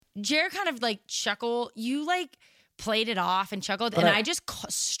Jared kind of like chuckled. You like played it off and chuckled. But and I just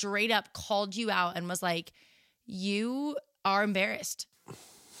straight up called you out and was like, you are embarrassed.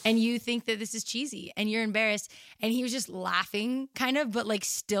 And you think that this is cheesy and you're embarrassed. And he was just laughing kind of, but like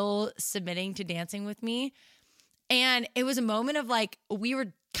still submitting to dancing with me. And it was a moment of like, we were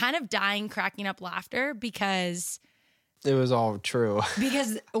kind of dying, cracking up laughter because it was all true.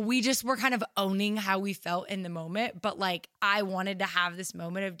 Because we just were kind of owning how we felt in the moment. But like, I wanted to have this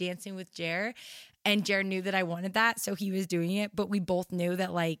moment of dancing with Jer, and Jer knew that I wanted that. So he was doing it. But we both knew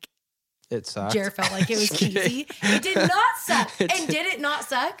that like, it sucked. Jer felt like it was cheesy. It did not suck. And did it not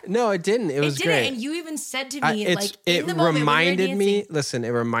suck? No, it didn't. It was great. And you even said to me, like, it in the moment reminded me, listen, it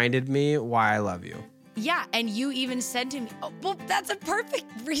reminded me why I love you. Yeah, and you even said to me, oh, well, that's a perfect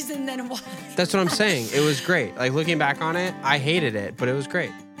reason then why. That's what I'm saying. It was great. Like, looking back on it, I hated it, but it was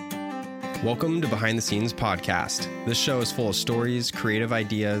great. Welcome to Behind the Scenes Podcast. This show is full of stories, creative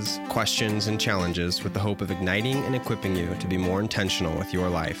ideas, questions, and challenges with the hope of igniting and equipping you to be more intentional with your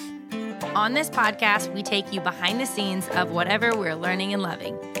life. On this podcast, we take you behind the scenes of whatever we're learning and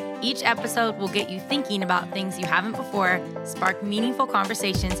loving. Each episode will get you thinking about things you haven't before, spark meaningful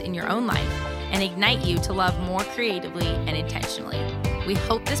conversations in your own life, and ignite you to love more creatively and intentionally. We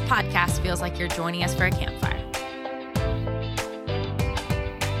hope this podcast feels like you're joining us for a campfire.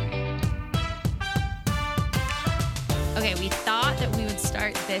 Okay, we thought that we would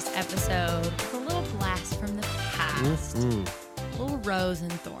start this episode with a little blast from the past. A little rose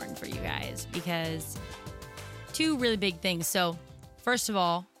and thorn for you guys, because two really big things. So, first of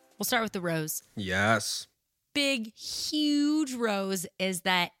all, we'll start with the rose. Yes. Big, huge rose is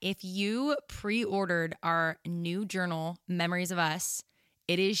that if you pre-ordered our new journal, Memories of Us,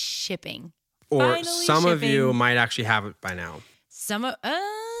 it is shipping. Or Finally some shipping. of you might actually have it by now. Some of,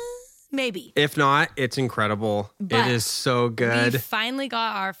 maybe. If not, it's incredible. But it is so good. We finally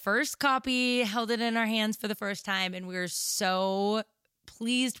got our first copy, held it in our hands for the first time, and we're so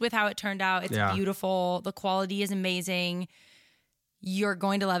pleased with how it turned out. It's beautiful. The quality is amazing. You're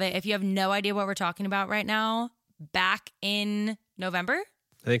going to love it. If you have no idea what we're talking about right now, back in November,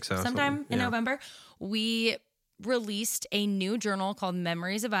 I think so. sometime in November, we released a new journal called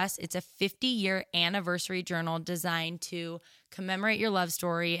Memories of Us. It's a 50-year anniversary journal designed to commemorate your love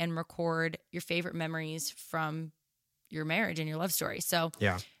story and record your favorite memories from your marriage and your love story. So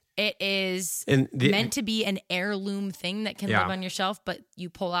it is meant to be an heirloom thing that can live on your shelf, but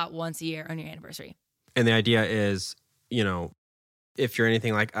you pull out once a year on your anniversary. And the idea is, you know, if you're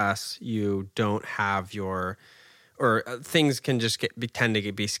anything like us, you don't have your, or things can just tend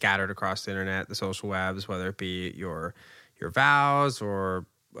to be scattered across the internet, the social webs, whether it be your vows or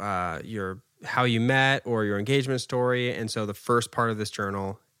your how you met or your engagement story. And so the first part of this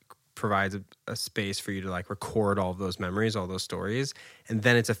journal provides a space for you to like record all of those memories, all those stories. And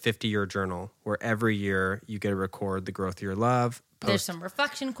then it's a 50-year journal where every year you get to record the growth of your love. There's some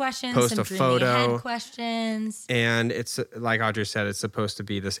reflection questions, post some a dreamy photo, head questions. And it's, like Audrey said, it's supposed to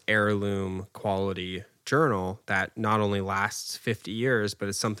be this heirloom quality journal that not only lasts 50 years, but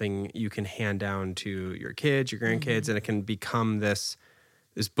it's something you can hand down to your kids, your grandkids, and it can become this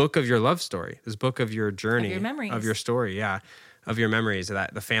book of your love story, this book of your journey, of your memories, of your story, of your memories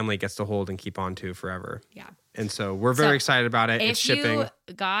that the family gets to hold and keep on to forever. Yeah. And so we're very excited about it. It's shipping. If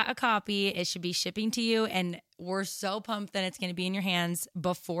you got a copy, it should be shipping to you. And we're so pumped that it's going to be in your hands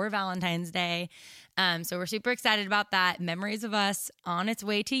before Valentine's Day. So we're super excited about that. Memories of Us on its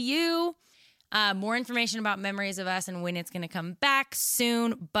way to you. More information about Memories of Us and when it's going to come back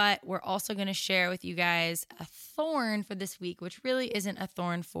soon. But we're also going to share with you guys a thorn for this week, which really isn't a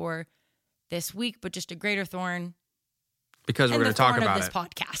thorn for this week, but just a greater thorn. Because we're going to talk about this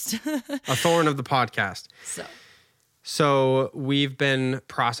podcast. A thorn of the podcast. So we've been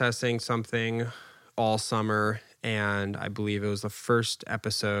processing something all summer, and I believe it was the first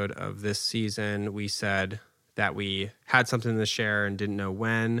episode of this season. We said that we had something to share and didn't know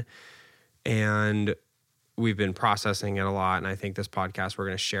when, and we've been processing it a lot. And I think this podcast, we're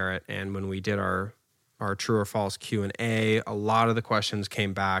going to share it. And when we did our true or false Q&A, a lot of the questions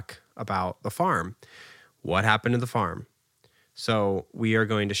came back about the farm. What happened to the farm? So we are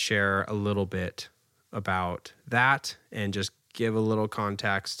going to share a little bit about that and just give a little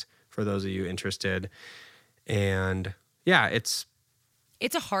context for those of you interested. And yeah, it's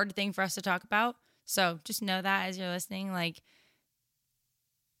a hard thing for us to talk about. So just know that as you're listening, like,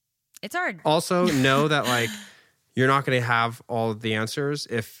 it's hard. Also know that like you're not going to have all of the answers.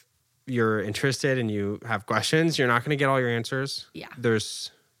 If you're interested and you have questions, you're not going to get all your answers. Yeah.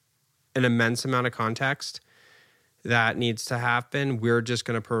 There's an immense amount of context that needs to happen. We're just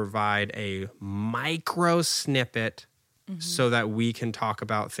going to provide a micro snippet so that we can talk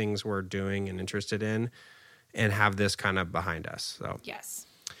about things we're doing and interested in and have this kind of behind us. So yes.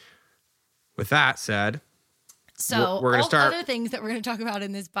 With that said, so we're going to start other things that we're going to talk about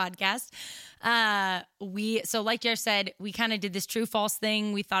in this podcast. So like Jer said, we kind of did this true false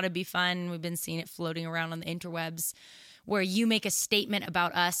thing. We thought it'd be fun. We've been seeing it floating around on the interwebs, where you make a statement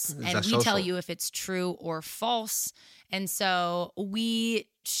about us and we tell you if it's true or false. And so we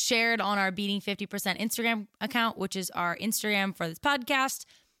shared on our Beating 50% Instagram account, which is our Instagram for this podcast.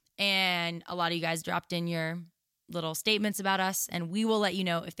 And a lot of you guys dropped in your little statements about us, and we will let you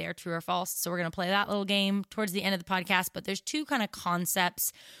know if they are true or false. So we're going to play that little game towards the end of the podcast. But there's two kind of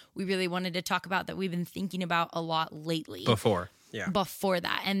concepts we really wanted to talk about that we've been thinking about a lot lately. Before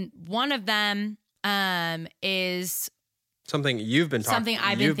that. And one of them is something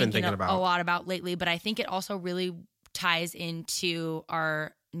I've been thinking about a lot about lately, but I think it also really ties into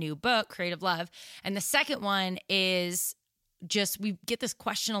our new book, Creative Love. And the second one is just, we get this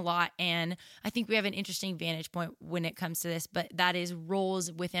question a lot, and I think we have an interesting vantage point when it comes to this, but that is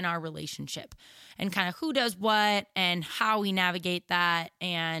roles within our relationship and kind of who does what and how we navigate that.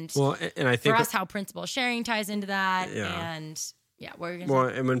 And I think for us, how principal sharing ties into that. Yeah. And yeah, what are you going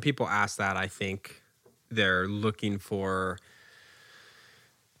to say? And when people ask that, I think they're looking for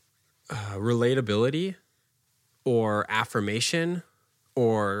relatability or affirmation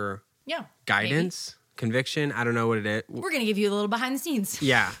or guidance, conviction. I don't know what it is. We're going to give you a little behind the scenes.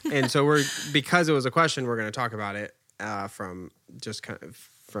 Yeah. And so because it was a question, we're going to talk about it from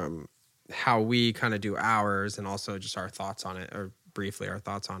how we kind of do ours, and also just our thoughts on it, or briefly our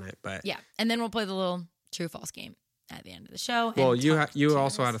thoughts on it. But yeah. And then we'll play the little true false game at the end of the show. Well, you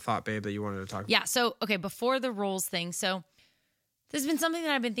also had a thought, babe, that you wanted to talk about. Yeah. So, okay, before the roles thing. So this has been something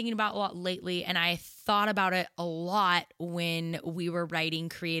that I've been thinking about a lot lately, and I thought about it a lot when we were writing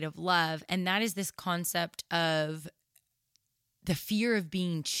Creative Love, and that is this concept of the fear of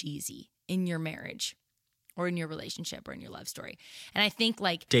being cheesy in your marriage or in your relationship or in your love story. And I think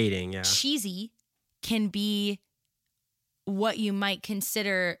like dating, cheesy can be what you might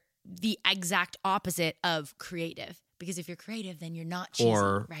consider the exact opposite of creative, because if you're creative, then you're not cheesy,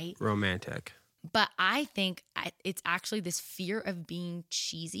 or right? Romantic. But I think it's actually this fear of being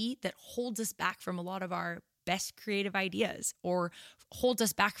cheesy that holds us back from a lot of our best creative ideas, or holds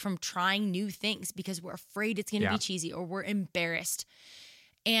us back from trying new things because we're afraid it's going to be cheesy, or we're embarrassed.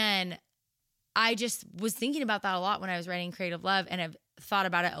 And I just was thinking about that a lot when I was writing Creative Love, and I've thought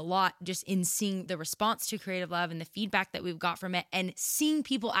about it a lot just in seeing the response to Creative Love and the feedback that we've got from it, and seeing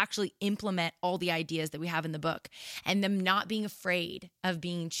people actually implement all the ideas that we have in the book, and them not being afraid of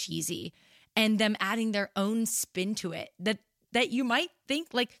being cheesy, and them adding their own spin to it. That you might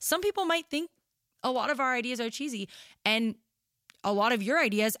think, like, some people might think a lot of our ideas are cheesy, and a lot of your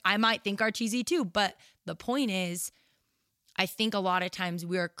ideas I might think are cheesy too. But the point is, I think a lot of times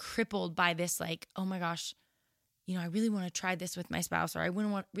we are crippled by this, like, oh my gosh, I really want to try this with my spouse, or I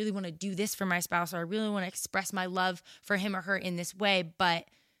really want to do this for my spouse, or I really want to express my love for him or her in this way. But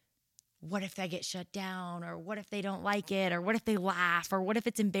what if they get shut down, or what if they don't like it, or what if they laugh, or what if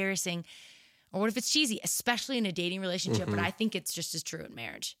it's embarrassing, or what if it's cheesy, especially in a dating relationship. But I think it's just as true in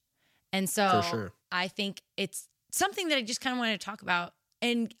marriage. And so I think it's something that I just kind of wanted to talk about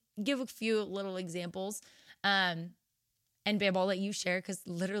and give a few little examples. And babe, I'll let you share, because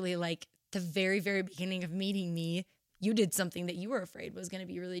literally, like, the very, very beginning of meeting me, you did something that you were afraid was going to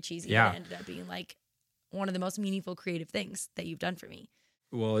be really cheesy. Yeah. And it ended up being like one of the most meaningful creative things that you've done for me.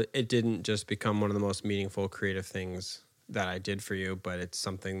 Well, it didn't just become one of the most meaningful creative things that I did for you, but it's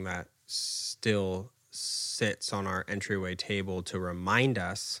something that still sits on our entryway table to remind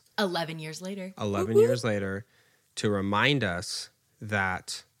us 11 years later to remind us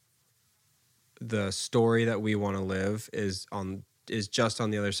that the story that we want to live is just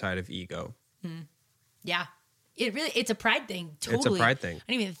on the other side of ego. Yeah, it's a pride thing. Totally. It's a pride thing.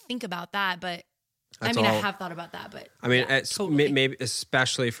 I didn't even think about that, but I have thought about that, but I mean, maybe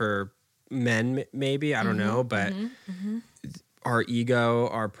especially for men, maybe, I don't know, but our ego,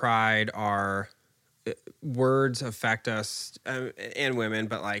 our pride, our words affect us, and women,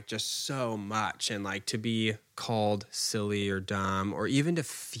 but like just so much. And like to be called silly or dumb, or even to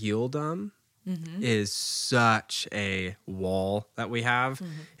feel dumb, is such a wall that we have.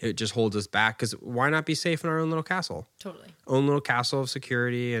 It just holds us back, because why not be safe in our own little castle? Totally. Own little castle of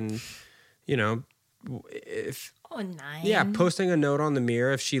security. And, if... Oh, nice. Yeah, posting a note on the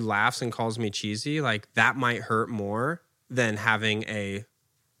mirror, if she laughs and calls me cheesy, like that might hurt more than having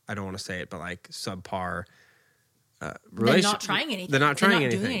I don't want to say it, but like subpar relationship. They're not trying anything. They're not trying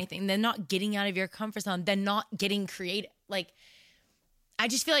anything. Doing anything. They're not getting out of your comfort zone. They're not getting creative. Like, I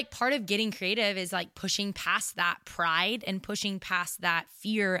just feel like part of getting creative is like pushing past that pride and pushing past that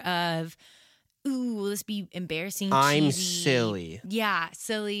fear of, ooh, will this be embarrassing? I'm cheesy? silly. Yeah,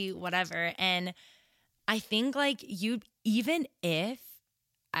 silly, whatever. And I think like even if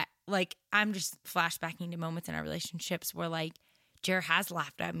I'm just flashbacking to moments in our relationships where like Jer has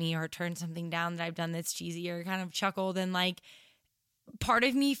laughed at me or turned something down that I've done that's cheesy or kind of chuckled, and like part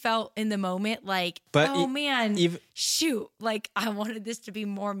of me felt in the moment like, shoot, like I wanted this to be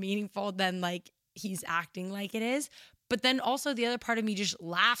more meaningful than like he's acting like it is. But then also the other part of me just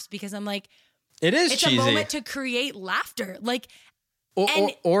laughs because I'm like, it's cheesy. A moment to create laughter. Like,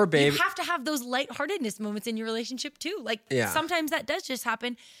 or babe, you have to have those lightheartedness moments in your relationship too. Like sometimes that does just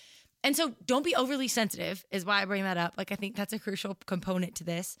happen. And so don't be overly sensitive is why I bring that up. Like, I think that's a crucial component to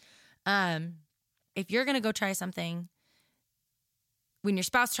this. If you're going to go try something, when your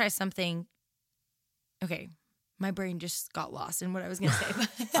spouse tries something, okay, my brain just got lost in what I was going to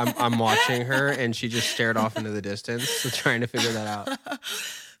say. I'm watching her and she just stared off into the distance, so trying to figure that out.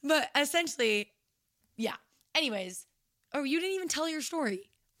 But essentially, yeah. Anyways, you didn't even tell your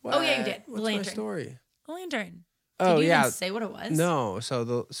story. What? Oh yeah, you did. What's my story? The lantern. Oh, did you yeah. even say what it was? No.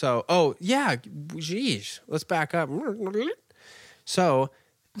 Geez. Let's back up. So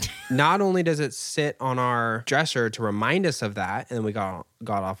not only does it sit on our dresser to remind us of that, and then we got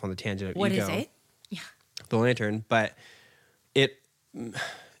off on the tangent of what ego. What is it? Yeah. The lantern, but it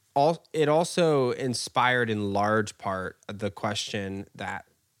also inspired in large part the question that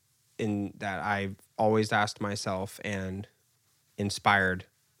I've always asked myself and inspired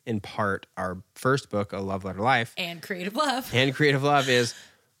in part our first book, A Love Letter Life. And Creative Love. And Creative Love is,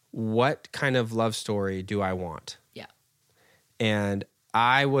 what kind of love story do I want? Yeah. And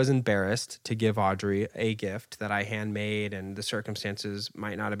I was embarrassed to give Audrey a gift that I handmade, and the circumstances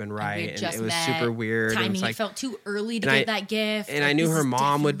might not have been right. And it was super weird. Timing, and it's like, it felt too early to give that gift. And I knew her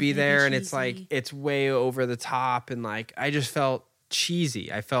mom would be there, and it's like, it's way over the top. And like, I just felt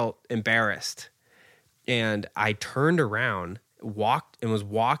cheesy. I felt embarrassed. And I turned around, was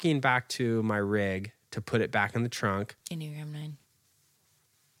walking back to my rig to put it back in the trunk. Enneagram 9.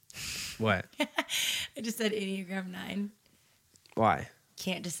 What? I just said Enneagram 9. Why?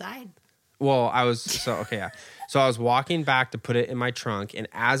 Can't decide. Well, I was I was walking back to put it in my trunk, and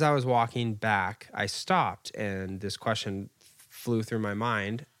as I was walking back, I stopped, and this question flew through my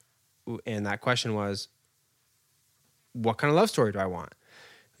mind, and that question was, what kind of love story do I want?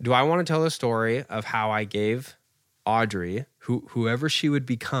 Do I want to tell the story of how I gave Audrey, whoever she would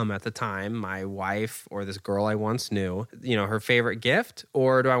become at the time, my wife or this girl I once knew, her favorite gift?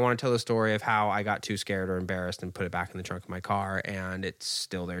 Or do I want to tell the story of how I got too scared or embarrassed and put it back in the trunk of my car, and it's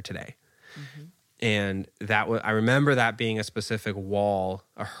still there today? Mm-hmm. And I remember that being a specific wall,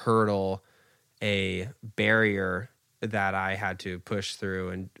 a hurdle, a barrier that I had to push through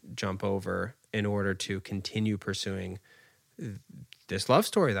and jump over in order to continue pursuing this love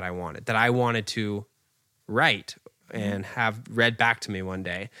story that I wanted to write and have read back to me one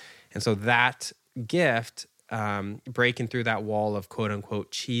day. And so that gift, breaking through that wall of quote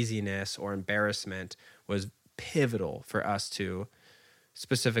unquote cheesiness or embarrassment, was pivotal for us to,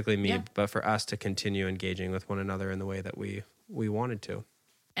 specifically me, but for us to continue engaging with one another in the way that we wanted to.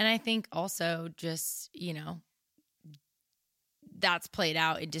 And I think also just, that's played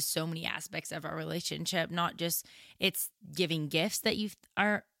out in just so many aspects of our relationship. Not just it's giving gifts that you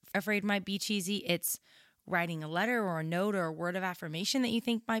are afraid might be cheesy. It's writing a letter or a note or a word of affirmation that you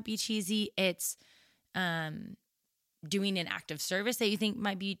think might be cheesy. It's doing an act of service that you think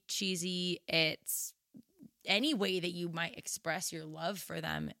might be cheesy. It's any way that you might express your love for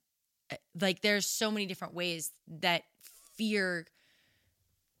them. Like, there's so many different ways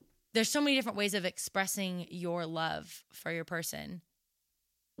there's so many different ways of expressing your love for your person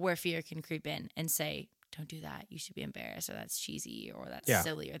where fear can creep in and say, don't do that. You should be embarrassed, or that's cheesy, or that's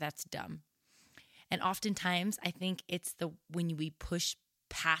silly, or that's dumb. And oftentimes I think it's when we push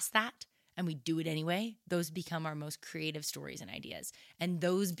past that and we do it anyway, those become our most creative stories and ideas. And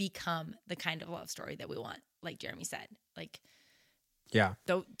those become the kind of love story that we want. Like Jeremy said,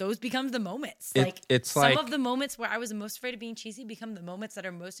 those become the moments. It's some of the moments where I was most afraid of being cheesy become the moments that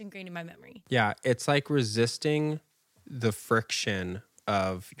are most ingrained in my memory. Yeah, it's like resisting the friction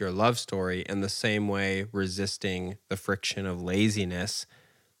of your love story in the same way resisting the friction of laziness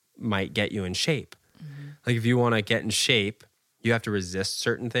might get you in shape. Mm-hmm. Like, if you want to get in shape, you have to resist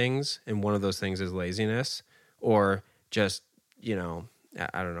certain things, and one of those things is laziness, or just, I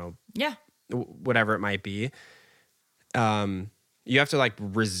don't know. Yeah. Whatever it might be. You have to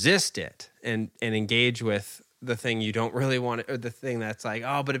resist it and engage with the thing you don't really want, or the thing that's like,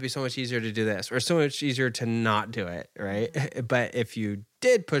 oh, but it'd be so much easier to do this, or so much easier to not do it, right? But if you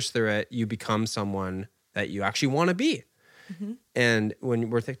did push through it, you become someone that you actually want to be. Mm-hmm. And when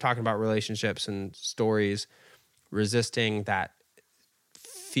we're talking about relationships and stories, resisting that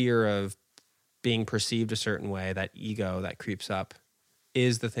fear of being perceived a certain way, that ego that creeps up,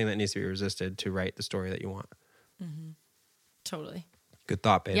 is the thing that needs to be resisted to write the story that you want. Mm-hmm. Totally. Good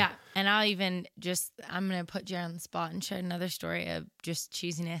thought, babe. Yeah. And I'll even I'm going to put Jared on the spot and share another story of just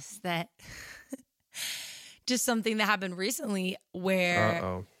cheesiness that just something that happened recently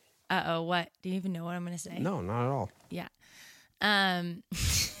where. Uh-oh, what? Do you even know what I'm going to say? No, not at all. Yeah.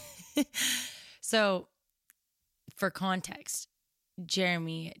 So for context,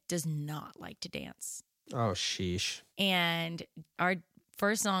 Jeremy does not like to dance. Oh, sheesh. And our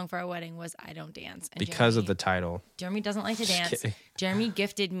first song for our wedding was I Don't Dance. And because of the title. Jeremy doesn't like to dance. Jeremy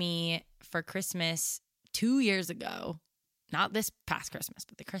gifted me for Christmas 2 years ago, not this past Christmas,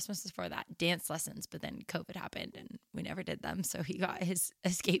 but the Christmas before that, dance lessons. But then COVID happened and we never did them. So he got his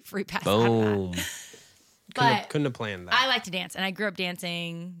escape free pass. Boom. But couldn't have planned that. I like to dance and I grew up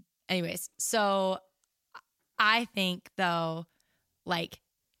dancing. Anyways, so I think though, like,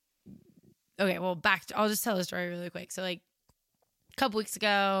 okay, well, I'll just tell the story really quick. So, like, a couple weeks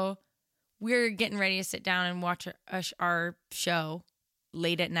ago, we were getting ready to sit down and watch our show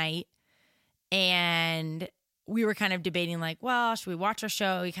late at night. And we were kind of debating, like, well, should we watch our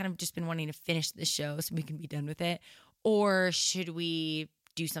show? We kind of just been wanting to finish the show so we can be done with it. Or should we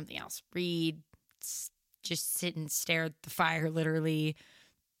do something else? Read, just sit and stare at the fire, literally,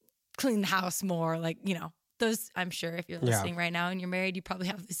 clean the house more, like, you know. Those, I'm sure if you're listening right now and you're married, you probably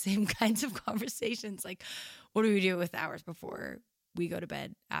have the same kinds of conversations. Like, what do we do with hours before we go to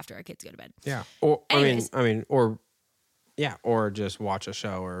bed, after our kids go to bed? Yeah. Or, anyways, or just watch a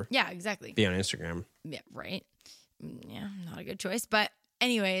show or exactly. Be on Instagram. Yeah, right. Yeah, not a good choice. But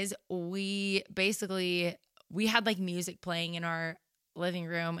anyways, we had like music playing in our living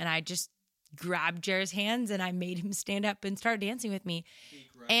room and I just grabbed Jared's hands and I made him stand up and start dancing with me.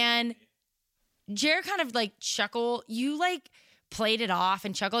 And Jared kind of like chuckled. You like played it off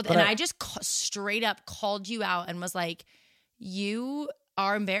and chuckled. But I just straight up called you out and was like, you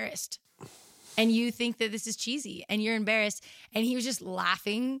are embarrassed. And you think that this is cheesy and you're embarrassed. And he was just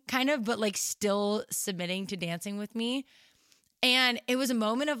laughing kind of, but like still submitting to dancing with me. And it was a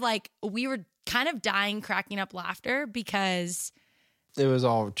moment of like, we were kind of dying, cracking up laughter because it was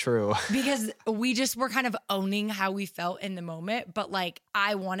all true. Because we just were kind of owning how we felt in the moment. But like,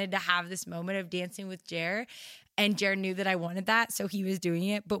 I wanted to have this moment of dancing with Jared. And Jared knew that I wanted that. So he was doing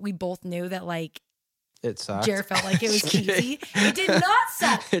it. But we both knew that like, it sucked. Jared felt like it was cheesy. It did not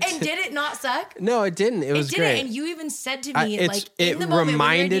suck. And did it not suck? No, it didn't. It was great. And you even said to me, it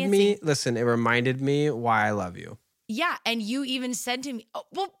reminded me, listen, it reminded me why I love you. Yeah, and you even said to me, oh,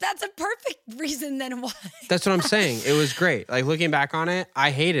 well, that's a perfect reason then why. That's what I'm saying. It was great. Like looking back on it,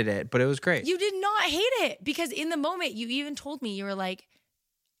 I hated it, but it was great. You did not hate it because in the moment you even told me, you were like,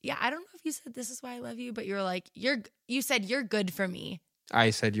 yeah, I don't know if you said this is why I love you, but you were like, you said you're good for me. I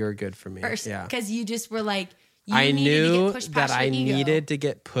said you're good for me. Yeah. Because you just were like, I knew that I needed to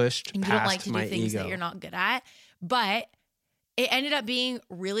get pushed and past you don't like to do things ego. that you're not good at. But it ended up being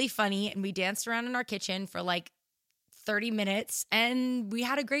really funny and we danced around in our kitchen for like 30 minutes and we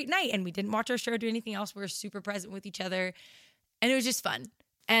had a great night and we didn't watch our show or do anything else. We were super present with each other and it was just fun.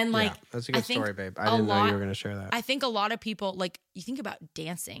 And like, that's a good story, babe. I didn't know you were going to share that. I think a lot of people, like, you think about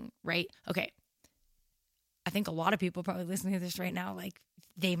dancing, right? Okay. I think a lot of people probably listening to this right now, like,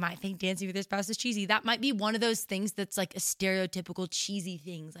 they might think dancing with their spouse is cheesy. That might be one of those things that's like a stereotypical cheesy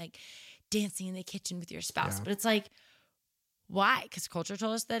things, like dancing in the kitchen with your spouse. Yeah. But it's like, why? Because culture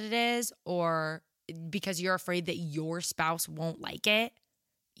told us that it is, or because you're afraid that your spouse won't like it.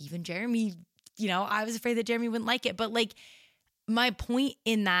 Even Jeremy, you know, I was afraid that Jeremy wouldn't like it. But like, my point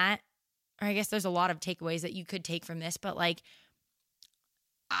in that, or I guess there's a lot of takeaways that you could take from this, but like,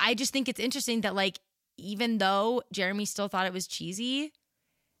 I just think it's interesting that like, even though Jeremy still thought it was cheesy,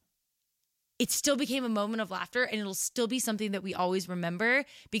 it still became a moment of laughter and it'll still be something that we always remember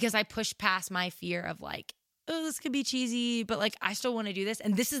because I pushed past my fear of like, oh, this could be cheesy, but like, I still want to do this.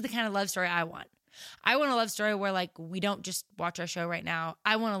 And this is the kind of love story I want. I want a love story where like, we don't just watch our show right now.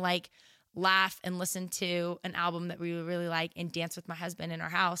 I want to like laugh and listen to an album that we really like and dance with my husband in our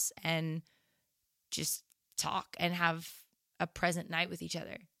house and just talk and have a present night with each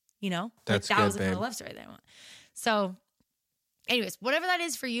other. You know, that's like, that good, was the kind of love story that I want. So anyways, whatever that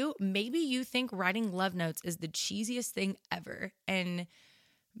is for you, maybe you think writing love notes is the cheesiest thing ever. And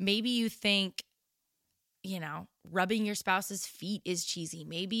maybe you think rubbing your spouse's feet is cheesy.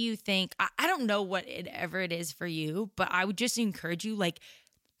 Maybe you think, I don't know whatever it is for you, but I would just encourage you, like,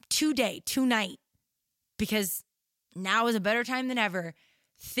 tonight, because now is a better time than ever.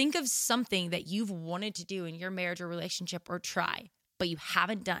 Think of something that you've wanted to do in your marriage or relationship or try, but you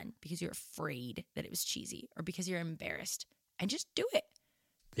haven't done because you're afraid that it was cheesy or because you're embarrassed, and just do it.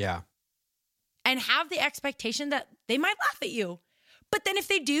 Yeah. And have the expectation that they might laugh at you. But then if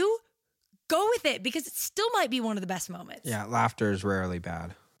they do, go with it, because it still might be one of the best moments. Yeah, laughter is rarely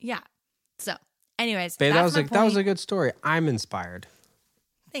bad. Yeah. So, anyways, babe, that's that was a good story. I'm inspired.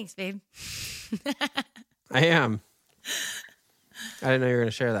 Thanks, babe. I am. I didn't know you were going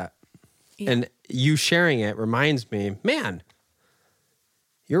to share that. Yeah. And you sharing it reminds me, man,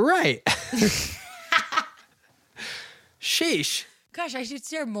 you're right. Sheesh. Gosh, I should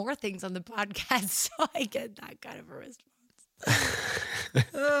share more things on the podcast so I get that kind of a response.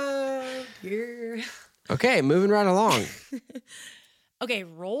 Oh, dear. Okay, moving right along. Okay,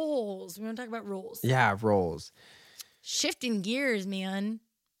 roles. We want to talk about roles. Yeah, roles. Shifting gears, man.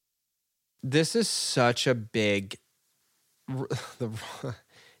 This is such a big...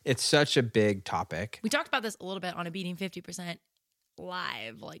 It's such a big topic. We talked about this a little bit on a Beating 50%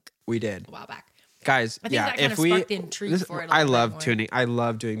 live, like we did a while back. Guys, I think that kind of sparked the intrigue for it. I love tuning. I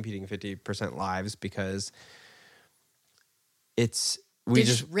love doing Beating 50% lives because we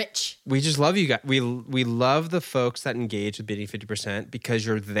just love you guys. We love the folks that engage with Beating 50% because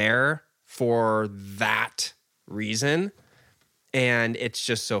you're there for that reason, and it's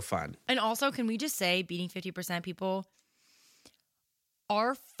just so fun. And also, can we just say, Beating 50% people,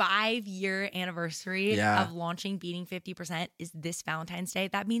 our 5-year anniversary of launching Beating 50% is this Valentine's Day.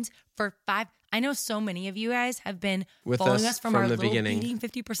 That means for 5... I know so many of you guys have been following us from our little beginning. Beating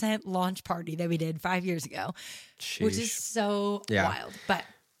 50% launch party that we did 5 years ago, which is so wild. But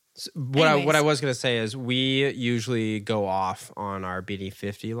what I was going to say is we usually go off on our Beating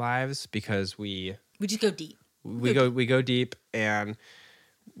 50 lives because we just go deep. We go deep, and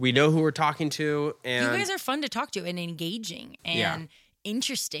we know who we're talking to. And you guys are fun to talk to and engaging and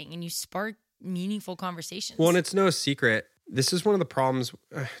interesting, and you spark meaningful conversations. Well, and it's no secret. This is one of the problems,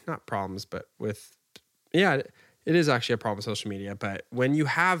 not problems, but it is actually a problem with social media. But when you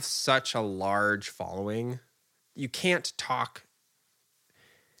have such a large following, you can't talk.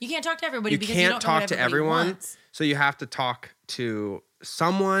 You can't talk to everybody because you you can't don't know talk what to everyone. Wants. So you have to talk to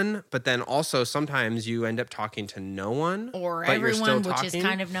someone, but then also sometimes you end up talking to no one. Or everyone, which is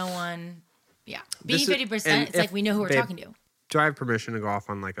kind of no one. Yeah. Being 50%, it's like we know who we're talking to. Do I have permission to go off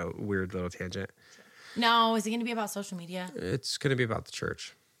on like a weird little tangent? No, is it going to be about social media? It's going to be about the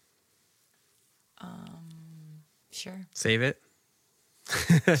church. Sure. Save it.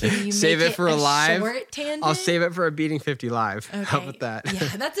 Save it for a live. Short tangent? I'll save it for a Beating 50 live. Okay. How about that?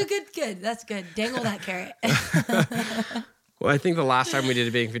 Yeah, that's good. That's good. Dangle that carrot. Well, I think the last time we did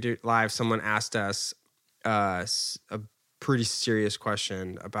a Beating 50 live, someone asked us a pretty serious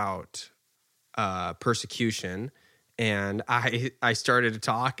question about persecution, and I started to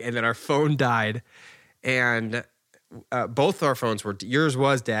talk, and then our phone died. And both our phones yours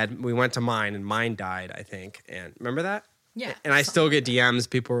was dead. We went to mine, and mine died, I think. And remember that? Yeah. And I still get DMs.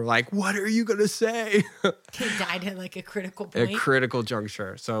 People were like, what are you going to say? It died at like a critical point. A critical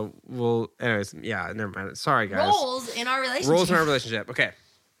juncture. So anyways, never mind. Sorry, guys. Roles in our relationship. Okay.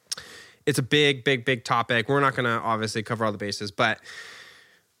 It's a big, big, big topic. We're not going to obviously cover all the bases, but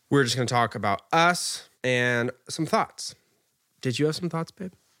we're just going to talk about us and some thoughts. Did you have some thoughts,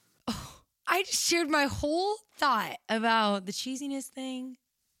 babe? I just shared my whole thought about the cheesiness thing.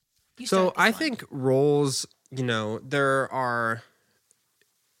 So I think roles, there are,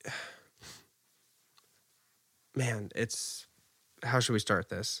 how should we start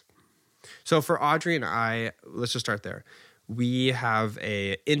this? So for Audrey and I, let's just start there. We have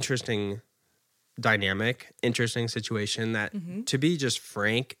a interesting dynamic, interesting situation that, to be just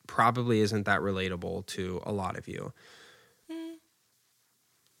frank, probably isn't that relatable to a lot of you.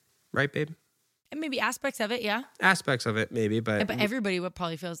 Right, babe? And maybe aspects of it, yeah. Aspects of it, maybe, but everybody would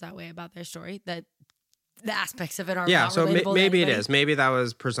probably feels that way about their story. That the aspects of it are not relatable. Yeah, so maybe it is. Maybe that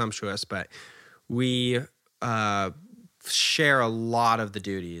was presumptuous, but we share a lot of the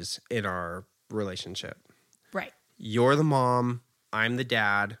duties in our relationship. Right. You're the mom. I'm the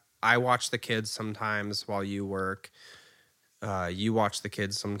dad. I watch the kids sometimes while you work. You watch the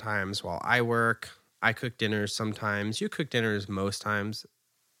kids sometimes while I work. I cook dinners sometimes. You cook dinners most times.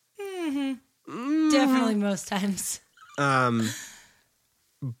 Definitely most times. But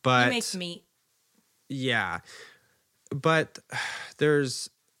he makes meat. Yeah. But there's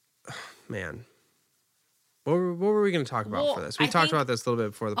man. What were we going to talk about for this? We talked about this a little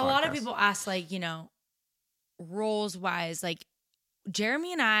bit before the podcast. A lot of people ask, like, roles wise, like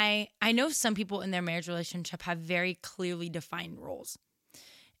Jeremy and I know some people in their marriage relationship have very clearly defined roles.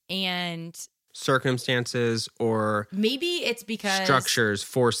 And circumstances or maybe it's because structures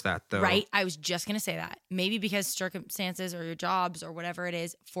force that, though. Right? I was just going to say that. Maybe because circumstances or your jobs or whatever it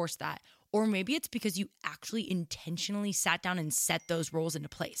is force that. Or maybe it's because you actually intentionally sat down and set those roles into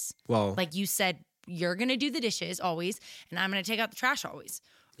place. Well, like you said, you're going to do the dishes always, and I'm going to take out the trash always.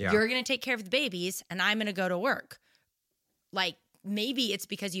 Yeah. You're going to take care of the babies, and I'm going to go to work. Like, maybe it's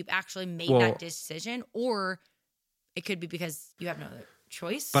because you've actually made that decision, or it could be because you have no other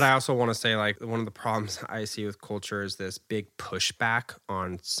choice. But I also want to say, like, one of the problems I see with culture is this big pushback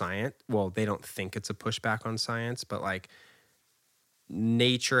on science. Well, they don't think it's a pushback on science, but like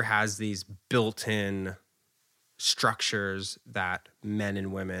nature has these built-in structures that men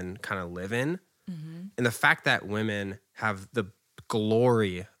and women kind of live in. Mm-hmm. And the fact that women have the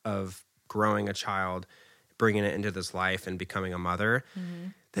glory of growing a child, bringing it into this life and becoming a mother,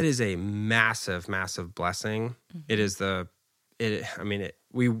 that is a massive, massive blessing. Mm-hmm. It is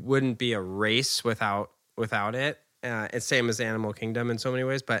we wouldn't be a race without it. It's same as Animal Kingdom in so many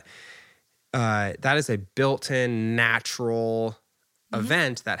ways, but that is a built-in natural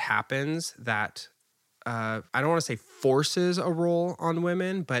event that happens that I don't want to say forces a role on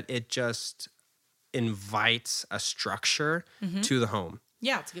women, but it just invites a structure to the home.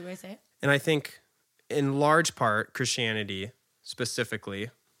 Yeah, it's a good way to say it. And I think in large part, Christianity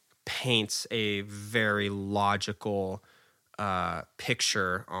specifically paints a very logical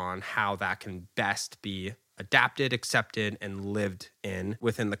picture on how that can best be adapted, accepted, and lived in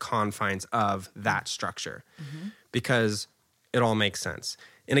within the confines of that structure. Because it all makes sense.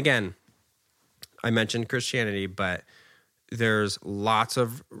 And again, I mentioned Christianity, but there's lots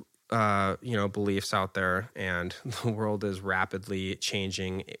of beliefs out there, and the world is rapidly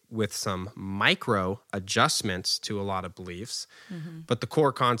changing with some micro adjustments to a lot of beliefs. But the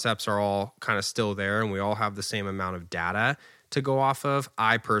core concepts are all kind of still there, and we all have the same amount of data to go off of.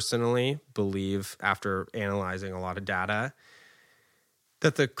 I personally believe, after analyzing a lot of data,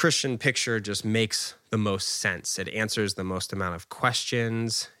 that the Christian picture just makes the most sense. It answers the most amount of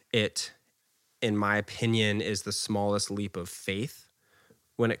questions. It, in my opinion, is the smallest leap of faith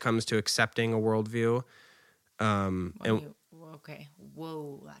when it comes to accepting a worldview. Okay.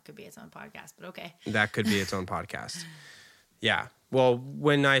 Whoa, that could be its own podcast, but okay. That could be its own podcast. Yeah. Well,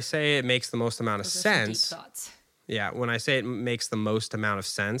 when I say it makes the most amount of sense, deep thoughts. Yeah, when I say it makes the most amount of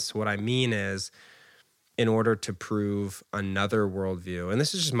sense, what I mean is, in order to prove another worldview, and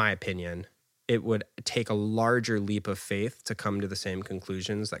this is just my opinion, it would take a larger leap of faith to come to the same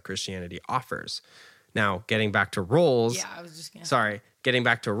conclusions that Christianity offers. Now, getting back to roles. Yeah, I was just going to. Sorry. Getting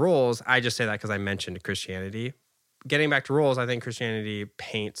back to roles, I just say that because I mentioned Christianity. Getting back to roles, I think Christianity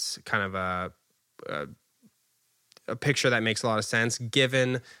paints kind of a picture that makes a lot of sense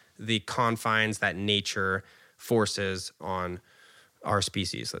given the confines that nature forces on our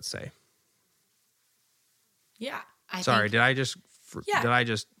species, let's say. Yeah. Did I just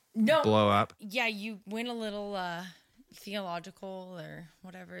blow up? Yeah, you went a little theological or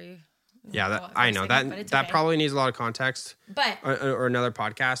whatever. I know that probably needs a lot of context, but or another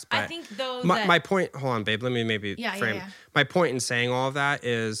podcast. But I think though my point. Hold on, babe. Let me maybe frame. Yeah. My point in saying all of that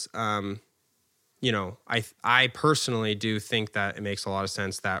is, I personally do think that it makes a lot of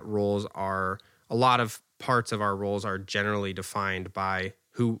sense that roles are a lot of parts of our roles are generally defined by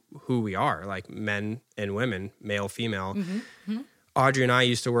who we are, like men and women, male, female. Audrey and I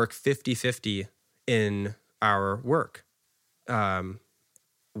used to work 50-50 in our work.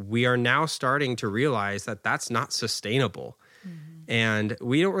 We are now starting to realize that that's not sustainable. And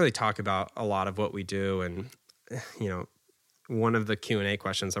we don't really talk about a lot of what we do. And, one of the Q&A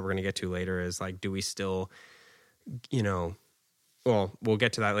questions that we're going to get to later is like, do we still, well, we'll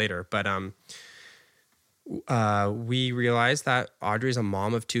get to that later. But we realized that Audrey's a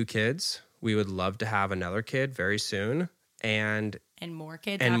mom of 2 kids. We would love to have another kid very soon. And more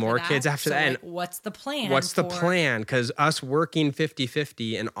kids after that. And what's the plan? The plan? Because us working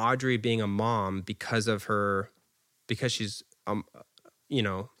 50-50 and Audrey being a mom because she's,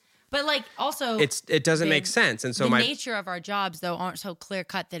 But like also, it doesn't make sense. And so the nature of our jobs though aren't so clear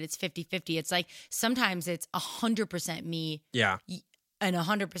cut that it's 50-50. It's like sometimes it's 100% me. Yeah. And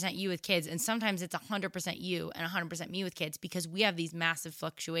 100% you with kids. And sometimes it's 100% you and 100% me with kids because we have these massive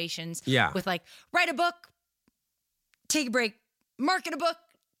fluctuations. Yeah. With like, write a book, take a break, market a book,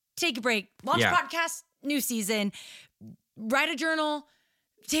 take a break, launch a podcast, new season, write a journal,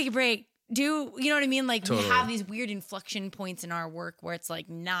 take a break, you know what I mean? Like Totally. we have these weird inflection points in our work where it's like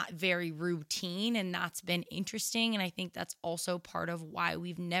not very routine, and that's been interesting. And I think that's also part of why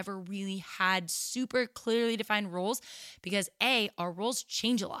we've never really had super clearly defined roles, because our roles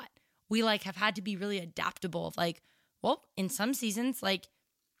change a lot. We like have had to be really adaptable of like, well, in some seasons, like,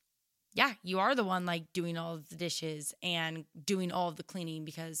 yeah, you are the one like doing all of the dishes and doing all of the cleaning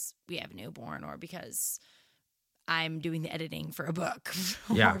because we have a newborn, or because I'm doing the editing for a book,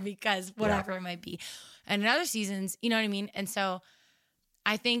 or because whatever it might be. And in other seasons, you know what I mean? And so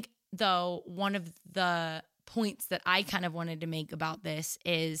I think, though, one of the points that I kind of wanted to make about this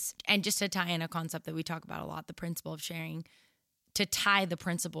is, and just to tie in a concept that we talk about a lot, the principle of sharing, to tie the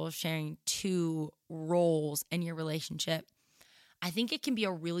principle of sharing to roles in your relationship. I think it can be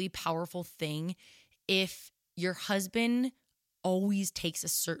a really powerful thing if your husband always takes a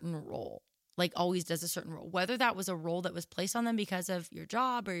certain role. Like always does a certain role, whether that was a role that was placed on them because of your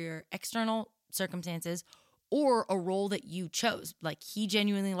job or your external circumstances, or a role that you chose. Like he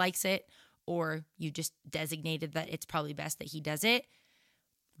genuinely likes it, or you just designated that it's probably best that he does it,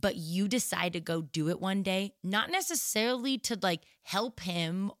 but you decide to go do it one day, not necessarily to like help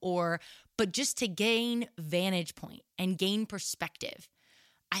him but just to gain vantage point and gain perspective.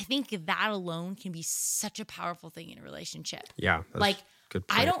 I think that alone can be such a powerful thing in a relationship. Yeah. Like, good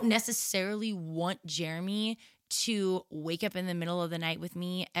point. I don't necessarily want Jeremy to wake up in the middle of the night with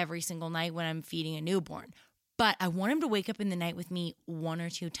me every single night when I'm feeding a newborn, but I want him to wake up in the night with me 1 or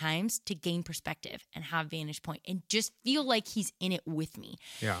 2 times to gain perspective and have vantage point and just feel like he's in it with me.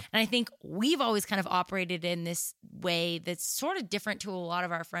 Yeah. And I think we've always kind of operated in this way that's sort of different to a lot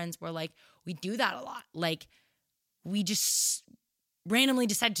of our friends, where like we do that a lot. Like we just randomly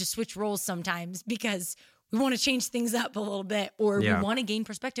decide to switch roles sometimes because we want to change things up a little bit, or we want to gain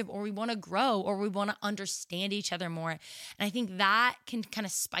perspective, or we want to grow, or we want to understand each other more. And I think that can kind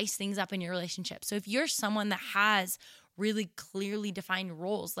of spice things up in your relationship. So if you're someone that has really clearly defined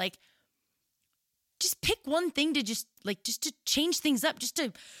roles, like just pick one thing to just to change things up, just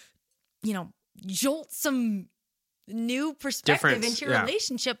to, you know, jolt some new perspective into your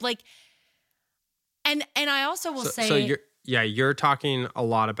relationship. Like, and I also will say, so you're talking a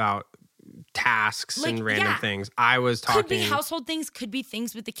lot about tasks like, and random things. I was talking, could be household things, could be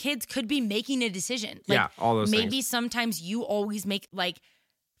things with the kids, could be making a decision. Like, all those maybe things. Sometimes you always make, like,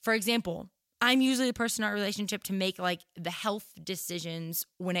 for example, I'm usually the person in our relationship to make like the health decisions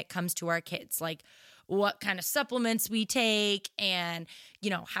when it comes to our kids, like what kind of supplements we take, and you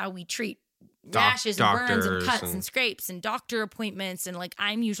know how we treat rashes and burns and cuts and scrapes and doctor appointments. And like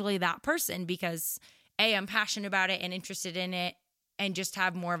I'm usually that person because I'm passionate about it and interested in it, and just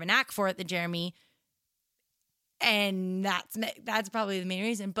have more of a knack for it than Jeremy. And that's probably the main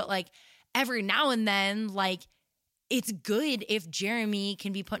reason. But like every now and then, like it's good if Jeremy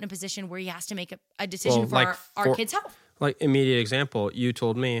can be put in a position where he has to make a decision for our kids' health. Like immediate example, you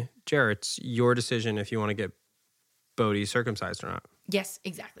told me, Jared, it's your decision if you want to get Bodhi circumcised or not. Yes,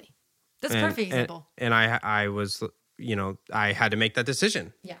 exactly. That's a perfect example. And I was, you know, I had to make that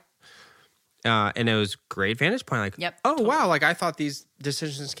decision. Yeah. And it was great vantage point. Like, totally. Wow, like I thought these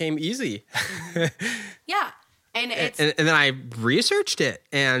decisions came easy. Yeah. And then I researched it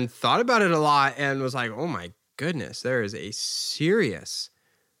and thought about it a lot and was like, oh my goodness, there is a serious,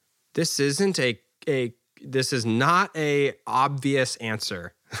 this is not a obvious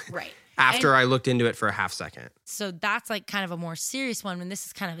answer. Right. After I looked into it for a half second. So that's like kind of a more serious one, and this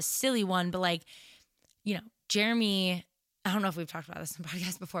is kind of a silly one, but like, you know, Jeremy, I don't know if we've talked about this in the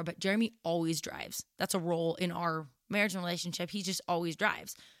podcast before, but Jeremy always drives. That's a role in our marriage and relationship. He just always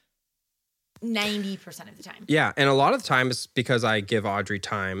drives 90% of the time. Yeah. And a lot of the time it's because I give Audrey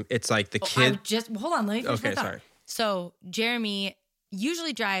time. It's like the kid. Hold on. Let me finish my thought. Sorry. So Jeremy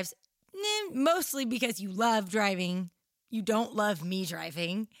usually drives mostly because you love driving. You don't love me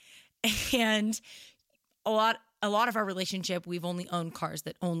driving. And a lot of our relationship, we've only owned cars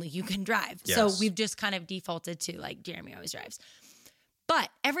that only you can drive. Yes. So we've just kind of defaulted to like Jeremy always drives. But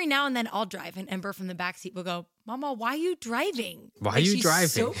every now and then I'll drive, and Ember from the backseat will go, Mama, why are you driving? Why are you driving?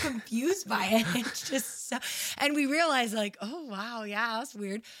 She's so confused by it. It's just so, and we realize like, oh wow, yeah, that's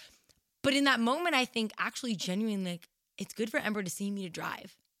weird. But in that moment, I think actually genuinely like it's good for Ember to see me to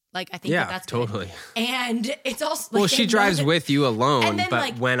drive. Like, I think that's totally good. And it's also like, well, she drives with you alone, but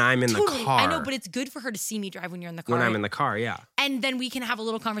like, when I'm in the car. I know, but it's good for her to see me drive when you're in the car. When I'm in the car, yeah. And then we can have a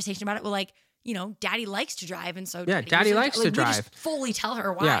little conversation about it. We're like, you know, Daddy likes to drive, and so Daddy likes to drive. We just fully tell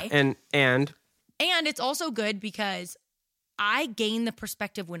her why. Yeah, and it's also good because I gain the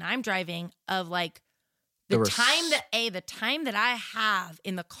perspective when I'm driving of like the time that I have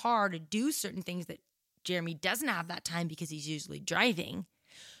in the car to do certain things that Jeremy doesn't have that time because he's usually driving.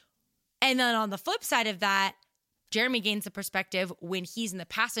 And then on the flip side of that, Jeremy gains the perspective when he's in the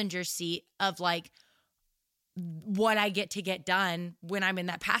passenger seat of like what I get to get done when I'm in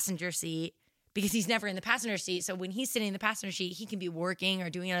that passenger seat, because he's never in the passenger seat. So when he's sitting in the passenger seat, he can be working or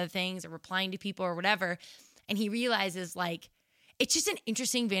doing other things or replying to people or whatever. And he realizes like, it's just an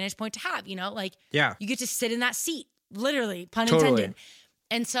interesting vantage point to have, you know, like Yeah. you get to sit in that seat, literally, pun Totally. intended.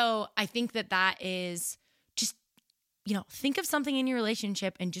 And so I think that that is just, you know, think of something in your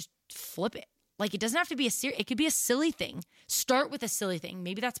relationship and just flip it. Like, it doesn't have to be it could be a silly thing. Start with a silly thing.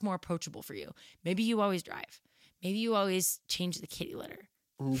 Maybe that's more approachable for you. Maybe you always drive. Maybe you always change the kitty litter.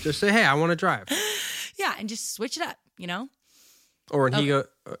 Just say, hey, I want to drive. Yeah, and just switch it up, you know? Or when he go,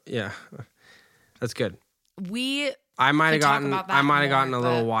 yeah, that's good. I might have gotten a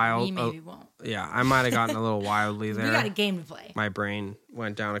little wild. We maybe won't. Yeah, I might have gotten a little wildly there. We got a game to play. My brain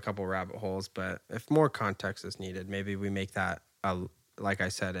went down a couple rabbit holes, but if more context is needed, maybe we make that, like I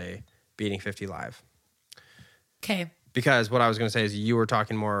said, a Beating 50 Live. Okay. Because what I was going to say is you were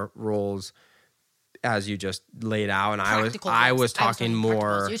talking more roles as you just laid out, and I was talking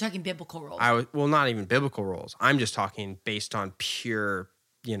more. You're talking biblical roles. Well, not even biblical roles. I'm just talking based on pure,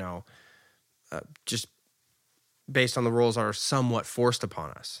 you know, just based on the roles that are somewhat forced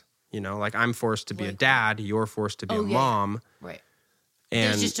upon us. You know, like I'm forced to be a dad, you're forced to be a mom, right?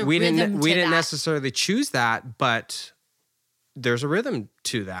 And we didn't necessarily choose that, but there's a rhythm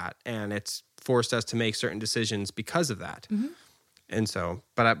to that, and it's forced us to make certain decisions because of that. Mm-hmm. And so,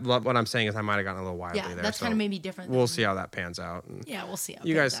 but what I'm saying is I might have gotten a little wildly there. Yeah, that's kind of maybe different. We'll see how that pans out. And yeah, we'll see how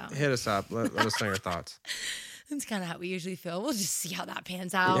you guys hit us up. Let us know your thoughts. That's kind of how we usually feel. We'll just see how that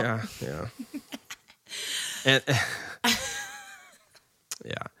pans out. Yeah. And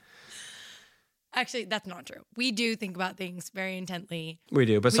yeah. Actually, that's not true. We do think about things very intently. We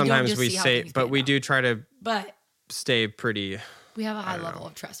do, but sometimes we say, but we do try to stay pretty. We have a high level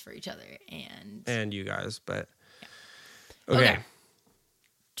of trust for each other and you guys, but yeah. Okay.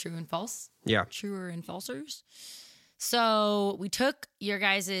 True and false? Yeah. Truer and falsers. So we took your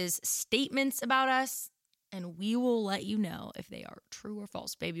guys' statements about us, and we will let you know if they are true or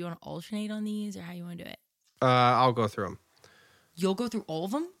false. Babe, you want to alternate on these, or how you want to do it? I'll go through them. You'll go through all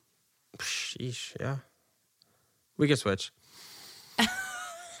of them? Sheesh, yeah. We can switch. All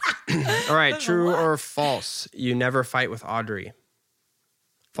right, true or false? You never fight with Audrey.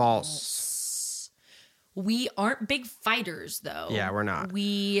 False. We aren't big fighters, though. Yeah, we're not.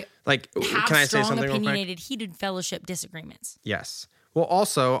 We like. Have can I say something real quick? Opinionated, heated fellowship disagreements. Yes. Well,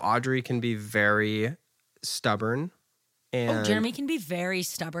 also Audrey can be very stubborn. And Jeremy can be very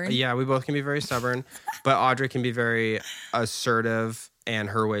stubborn. Yeah, we both can be very stubborn, but Audrey can be very assertive, and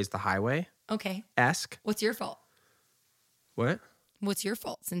her way's the highway. Okay. Esque. What's your fault? What? What's your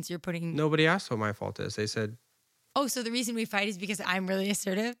fault since you're putting... Nobody asked what my fault is. They said... Oh, so the reason we fight is because I'm really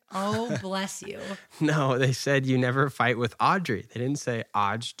assertive? Oh, bless you. No, they said you never fight with Audrey. They didn't say,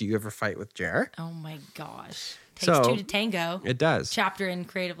 Audrey, do you ever fight with Jer? Oh my gosh. Takes two to tango. It does. Chapter in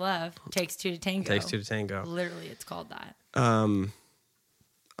Creative Love. Takes two to tango. Takes two to tango. Literally, it's called that. Oh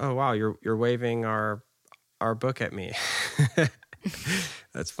wow, you're waving our book at me.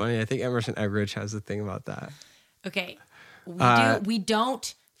 That's funny. I think Emerson Eggridge has a thing about that. Okay. We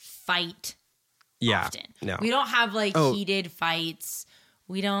don't fight often. No. We don't have like heated fights.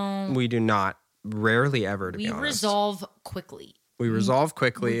 We do not. Rarely ever, to be honest. We resolve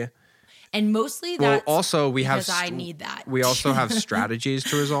quickly. And mostly that's because I need that. We also have strategies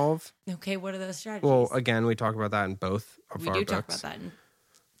to resolve. Okay, what are those strategies? Well, again, we talk about that in both of our books. We do talk about that in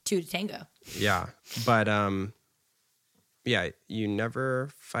Two to Tango. Yeah, but yeah, you never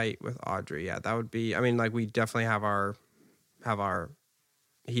fight with Audrey. Yeah, that would be. I mean, like we definitely have our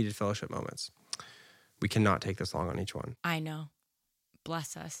heated fellowship moments. We cannot take this long on each one. I know.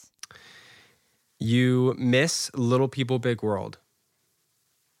 Bless us. You miss Little People, Big World.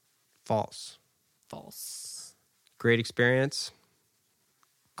 False. Great experience.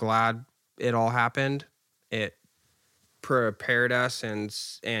 Glad it all happened. It prepared us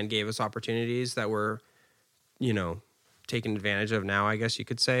and gave us opportunities that were, taken advantage of now, I guess you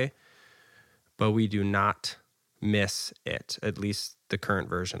could say. But we do not miss it, at least the current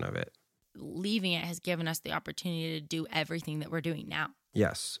version of it. Leaving it has given us the opportunity to do everything that we're doing now.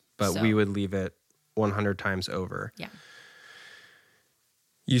 Yes, but we would leave it 100 times over. Yeah.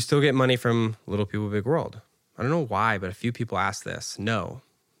 You still get money from Little People, Big World. I don't know why, but a few people ask this. No,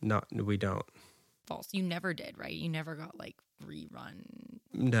 we don't. False. You never did, right? You never got like rerun.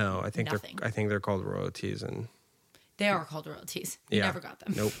 No, I think they're called royalties, and they are called royalties. You never got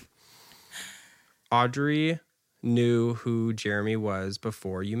them. Nope. Audrey knew who Jeremy was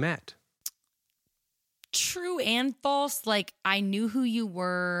before you met. true and false. Like, I knew who you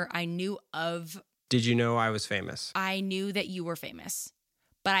were. I knew of. Did you know I was famous? I knew that you were famous,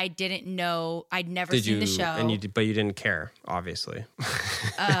 but I didn't know. I'd never seen the show. But you didn't care, obviously.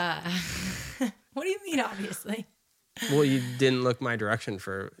 What do you mean, obviously? Well, you didn't look my direction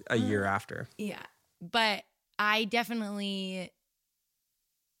for a year after. Yeah, but I definitely.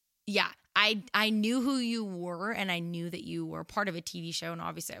 Yeah, I knew who you were, and I knew that you were part of a TV show, and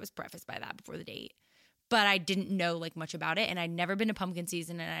obviously I was prefaced by that before the date. But I didn't know like much about it, and I'd never been to pumpkin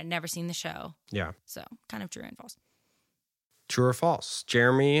season, and I'd never seen the show. Yeah. So kind of true and false. True or false?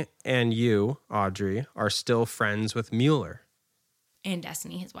 Jeremy and you, Audrey, are still friends with Mueller. And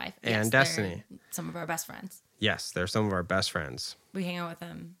Destiny, his wife. And yes, Destiny. Some of our best friends. Yes, they're some of our best friends. We hang out with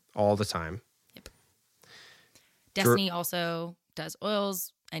them. All the time. Yep. Destiny also does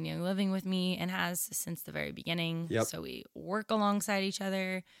oils and Young Living with me and has since the very beginning. Yep. So we work alongside each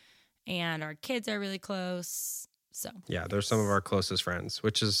other and our kids are really close. So yeah, they're some of our closest friends,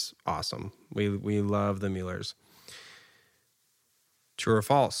 which is awesome. We love the Muellers. True or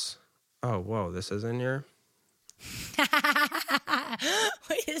false? Oh, whoa, this is in here?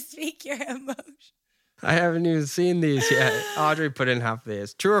 Way to speak your emotion. I haven't even seen these yet. Audrey put in half of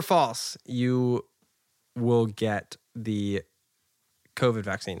these. True or false? You will get the COVID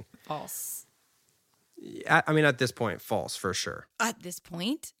vaccine. False. I mean, at this point, false for sure. At this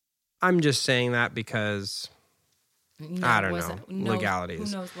point? I'm just saying that because I don't know.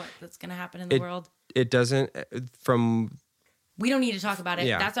 Legalities. Who knows that's going to happen in the world? It doesn't from... We don't need to talk about it.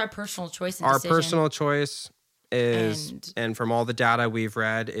 Yeah. That's our personal choice and our decision. Personal choice is, and from all the data we've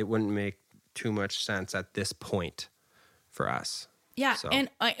read, it wouldn't make too much sense at this point for us. Yeah, so. and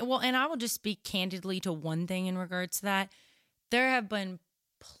I will just speak candidly to one thing in regards to that. There have been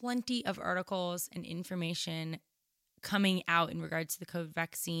plenty of articles and information coming out in regards to the COVID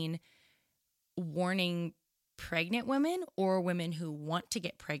vaccine warning pregnant women or women who want to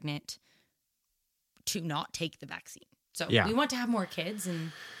get pregnant to not take the vaccine. So we want to have more kids,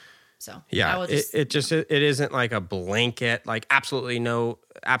 and so it isn't like a blanket, like absolutely no,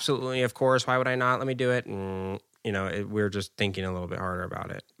 absolutely of course. Why would I not? Let me do it. And, we're just thinking a little bit harder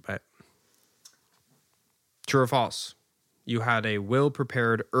about it. But true or false? You had a will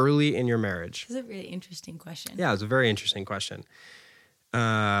prepared early in your marriage. This is a really interesting question. Yeah, it's a very interesting question.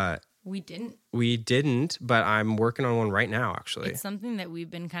 We didn't. We didn't, but I'm working on one right now. Actually, it's something that we've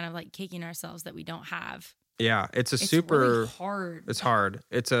been kind of like kicking ourselves that we don't have. Yeah, it's really hard. It's hard.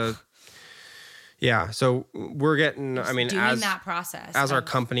 So we're getting, just doing that process. As our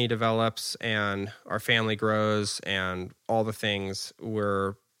company develops and our family grows and all the things,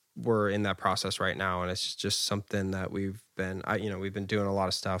 we're in that process right now. And it's just something that we've been doing a lot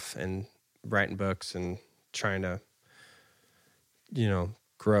of stuff and writing books and trying to,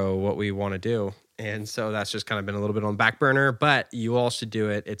 grow what we want to do. And so that's just kind of been a little bit on the back burner, but you all should do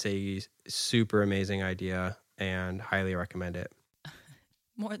it. It's a super amazing idea and highly recommend it.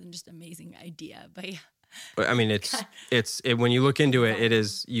 More than just amazing idea, but yeah. But I mean, it's when you look into it, it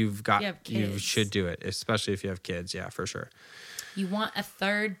is, you should do it, especially if you have kids. Yeah, for sure. You want a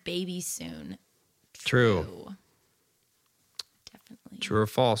third baby soon. True. Definitely. True or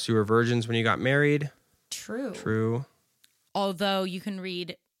false? You were virgins when you got married. True. Although you can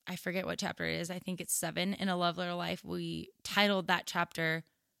read, I forget what chapter it is. I think it's 7 in A Love Letter Life. We titled that chapter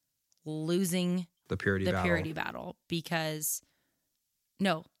 "Losing the Purity Battle" because, is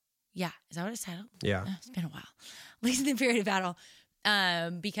that what it's titled? Yeah, it's been a while. Losing the Purity Battle,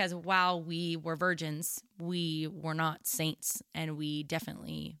 because while we were virgins, we were not saints, and we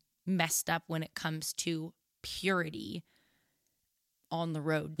definitely messed up when it comes to purity on the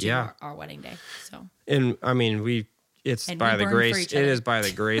road to our wedding day. So, and I mean It's by the grace. It is by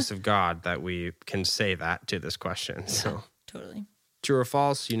the grace of God that we can say that to this question. Yeah, so totally. True or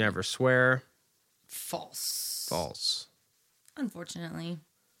false? You never swear. False. Unfortunately.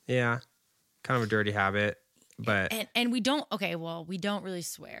 Yeah, kind of a dirty habit, but and we don't. Okay, well, we don't really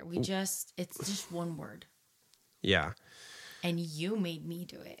swear. It's just one word. Yeah. And you made me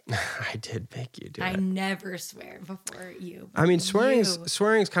do it. I did make you do it. I never swear before you. I mean, swearing's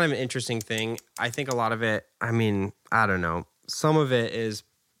kind of an interesting thing. I think a lot of it, I mean, I don't know. Some of it is,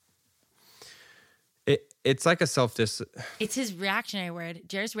 it's like a It's his reactionary word.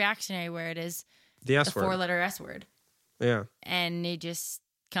 Jared's reactionary word is the S word. 4-letter S word. Yeah. And it just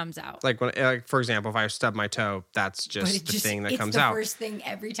comes out. Like, for example, if I stub my toe, that's just the thing that comes out. It's the first thing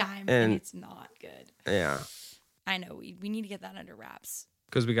every time, and it's not good. Yeah. I know we need to get that under wraps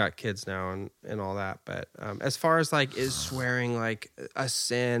because we got kids now and all that. But as far as like, is swearing like a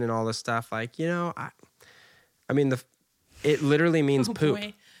sin and all this stuff, like, I mean, it literally means poop.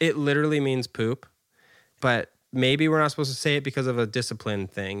 Boy. It literally means poop. but maybe we're not supposed to say it because of a discipline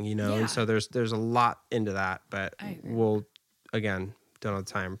thing, you know? Yeah. And so there's a lot into that, but we'll, again, don't have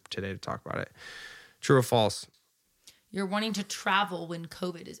time today to talk about it. True or false? You're wanting to travel when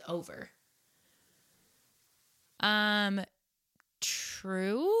COVID is over.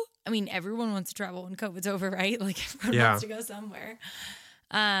 True. I mean, everyone wants to travel when COVID's over, right? Like everyone wants to go somewhere.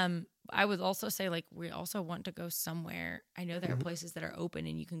 I would also say, like, we also want to go somewhere. I know there are places that are open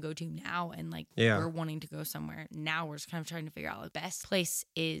and you can go to now, and like we're wanting to go somewhere now. We're just kind of trying to figure out the best place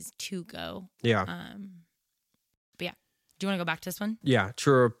is to go. Yeah. But yeah, do you want to go back to this one? Yeah.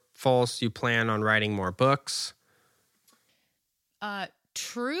 True or false? You plan on writing more books?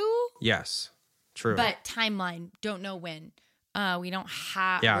 True. Yes. True. But timeline, don't know when. We don't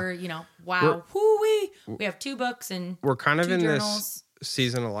have. Yeah. We're wow. We have 2 books and we're kind of 2 in journals. This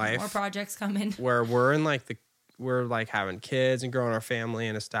season of life. More projects coming. Where we're in like we're like having kids and growing our family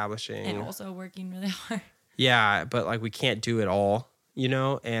and establishing. And also working really hard. Yeah, but like we can't do it all, you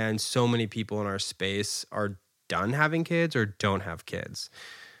know? And so many people in our space are done having kids or don't have kids.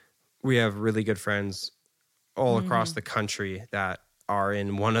 We have really good friends all across the country that are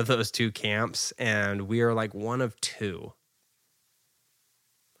in one of those 2 camps, and we are like one of 2,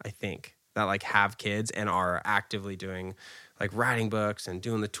 I think, that like have kids and are actively doing like writing books and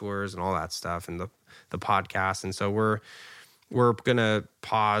doing the tours and all that stuff and the podcast. And so we're gonna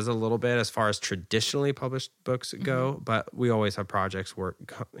pause a little bit as far as traditionally published books go, but we always have projects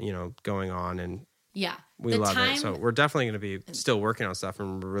going on, and we love it. So we're definitely going to be still working on stuff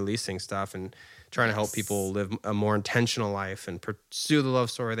and releasing stuff and trying to help people live a more intentional life and pursue the love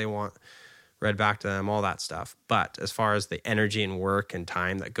story they want read back to them, all that stuff. But as far as the energy and work and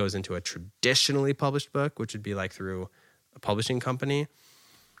time that goes into a traditionally published book, which would be like through a publishing company.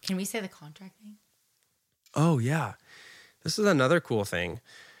 Can we say the contract thing? Oh, yeah. This is another cool thing.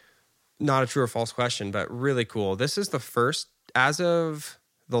 Not a true or false question, but really cool. This is the first, as of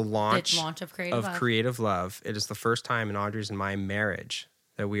the launch of Creative Love, it is the first time in Audrey's and my marriage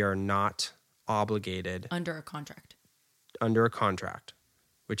that we are not obligated under a contract,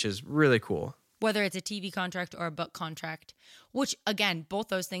 which is really cool. Whether it's a TV contract or a book contract, which again, both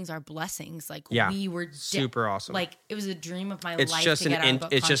those things are blessings. Like we were super awesome. Like it was a dream of my life to get our book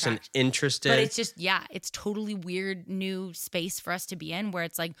contract. It's just an interesting, but it's just it's totally weird new space for us to be in, where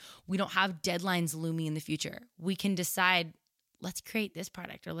it's like we don't have deadlines looming in the future. We can decide, let's create this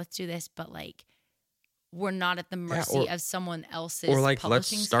product or let's do this, but like we're not at the mercy of someone else's or like let's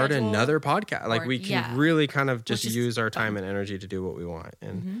start schedule. Another podcast. Like we can really kind of just use our time and energy to do what we want,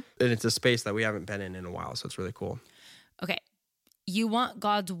 and it's a space that we haven't been in a while, so it's really cool. Okay, you want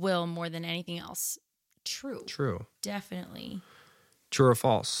God's will more than anything else. True, definitely. True or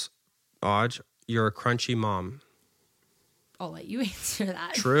false? Audrey, you're a crunchy mom. I'll let you answer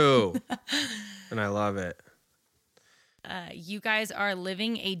that. True. And I love it. You guys are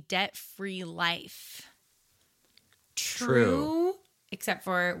living a debt-free life. True. Except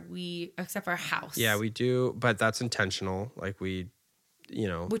for our house. Yeah, we do, but that's intentional. Like we,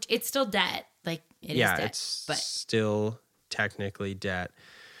 which it's still debt. Like it is debt. Yeah, it's still technically debt.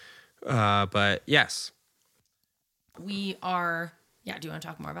 But yes. We are, do you want to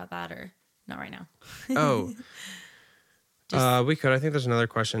talk more about that or not right now? We could. I think there's another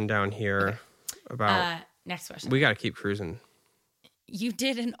question down here about... next question. We got to keep cruising. You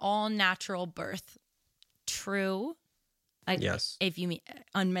did an all-natural birth. True. Yes. If you mean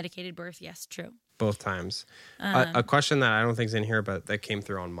unmedicated birth, yes, true. Both times. A question that I don't think is in here, but that came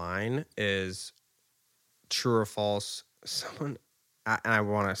through on mine is true or false. Someone, and I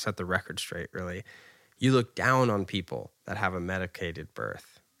want to set the record straight, really. You look down on people that have a medicated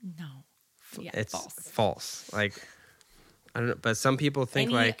birth. No. Yeah, it's false. Like, I don't know, but some people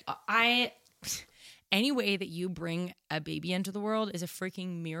think any way that you bring a baby into the world is a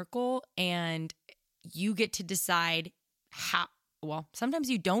freaking miracle, and you get to decide how. Well, sometimes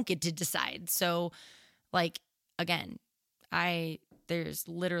you don't get to decide. So, like, again, there's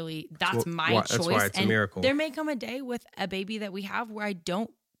literally, that's my choice. That's why it's a miracle. There may come a day with a baby that we have where I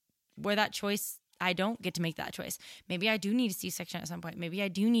don't get to make that choice. Maybe I do need a C-section at some point. Maybe I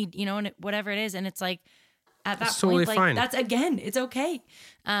do need, and whatever it is. And it's like, at that point, totally fine. That's, again, it's okay.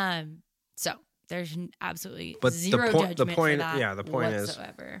 So there's absolutely zero judgment the point, for that the point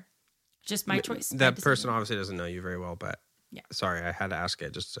whatsoever. Just my choice. That person obviously doesn't know you very well, but sorry, I had to ask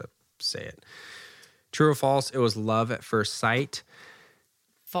it just to say it. True or false? It was love at first sight.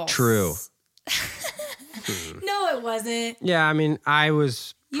 False. True. No, it wasn't. Yeah, I mean, I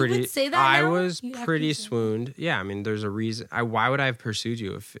was pretty. You would say that I now? was pretty swooned. Yeah, I mean, there's a reason. Why would I have pursued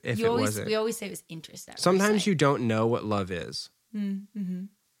you if it wasn't? We always say it was interest. Sometimes you don't know what love is. Mm-hmm.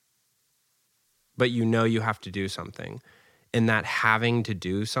 but you know you have to do something. And that having to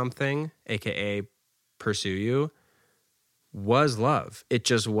do something, aka pursue you, was love. It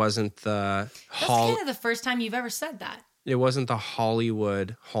just wasn't the That's kind of the first time you've ever said that. It wasn't the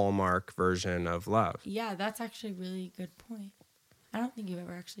Hollywood Hallmark version of love. Yeah, that's actually a really good point. I don't think you've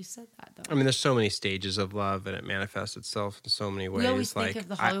ever actually said that, though. I mean, there's so many stages of love, and it manifests itself in so many ways. We always think of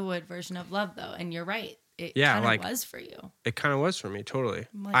the Hollywood version of love, though, and you're right. It kind of was for you. It kind of was for me, totally.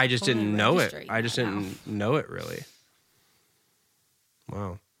 Like, I just totally didn't know it. registering I just that didn't know it really.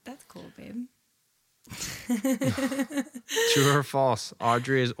 Wow. That's cool, babe. True or false?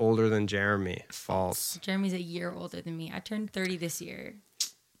 Audrey is older than Jeremy. False. Jeremy's a year older than me. I turned 30 this year.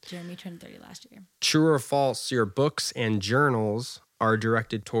 Jeremy turned 30 last year. True or false? Your books and journals are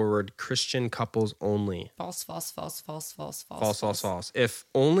directed toward Christian couples only. False, false, false, false, false, false. False, false, false. If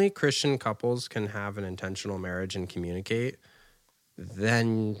only Christian couples can have an intentional marriage and communicate,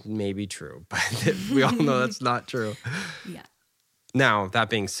 then maybe true. But we all know that's not true. Yeah. Now, that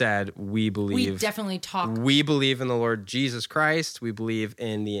being said, we definitely talk. We believe in the Lord Jesus Christ. We believe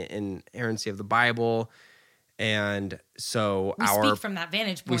in the inerrancy of the Bible. And so we speak from that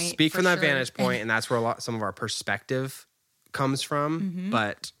vantage point. We speak from that vantage point, and that's where some of our perspective comes from. Mm-hmm.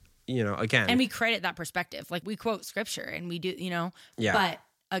 But, again. And we credit that perspective. Like, we quote scripture and we do, Yeah. But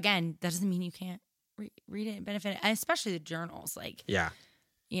again, that doesn't mean you can't read it and benefit it. And especially the journals. Like, yeah.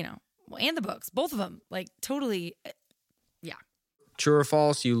 And the books, both of them. Like, totally. Yeah. True or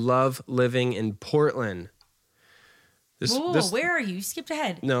false? You love living in Portland. Where are you? You skipped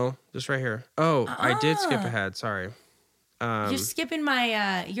ahead. No, just right here. Oh, I did skip ahead. Sorry. You're skipping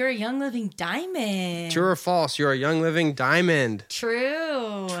my, you're a young living diamond. True or false? You're a young living diamond.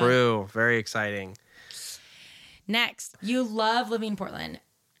 True. True. Very exciting. Next, you love living in Portland.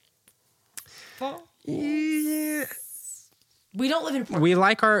 False. Yeah. We don't live in Portland. We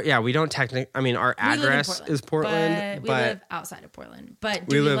like we don't technically, our address is Portland. But we live outside of Portland. But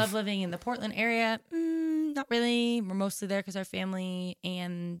do we love living in the Portland area? Not really. We're mostly there because our family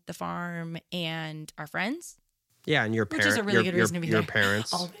and the farm and our friends. Yeah, and your parents. Which is a really good reason to be there. Your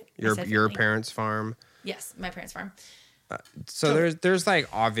parents. Your parents' farm. Yes, my parents' farm. So there's like,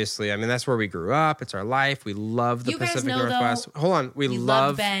 obviously, that's where we grew up. It's our life. We love the Pacific Northwest. Hold on. We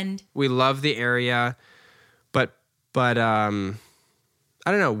love Bend. We love the area. But I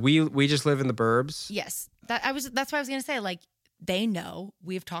don't know. We just live in the burbs. Yes. That's what I was going to say. Like, they know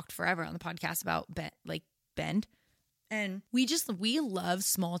we've talked forever on the podcast about Bend. And we love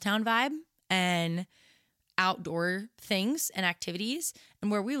small town vibe and outdoor things and activities.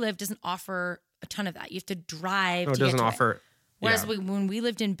 And where we live doesn't offer a ton of that. You have to drive. No, it doesn't offer. Whereas when we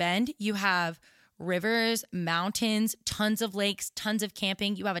lived in Bend, you have rivers, mountains, tons of lakes, tons of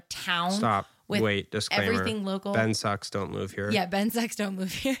camping. You have a town. Stop. Wait, disclaimer. Everything local. Bend sucks. Don't move here. Yeah, Bend sucks. Don't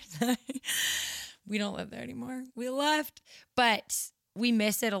move here. We don't live there anymore. We left, but we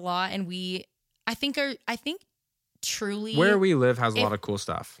miss it a lot. And I think truly where we live has a lot of cool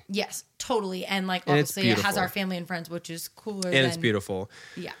stuff. Yes, totally. And obviously it has our family and friends, which is cooler. And it's beautiful.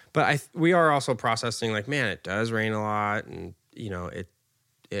 Yeah. But we are also processing man, it does rain a lot, and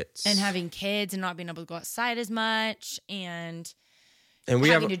it's and having kids and not being able to go outside as much, and we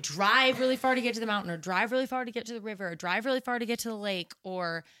having to drive really far to get to the mountain, or drive really far to get to the river, or drive really far to get to the lake,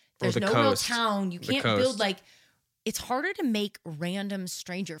 or there's no real town. You can't build it's harder to make random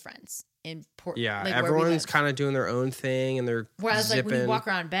stranger friends in Portland. Yeah, everyone's kind of doing their own thing, and they're whereas when you walk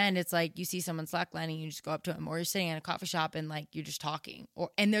around Bend, it's you see someone slacklining, you just go up to them, or you're sitting in a coffee shop and you're just talking.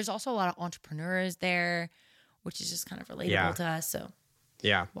 And there's also a lot of entrepreneurs there, which is just kind of relatable to us. So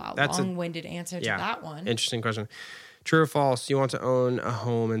yeah, wow, that's long-winded answer to that one. Interesting question. True or false? You want to own a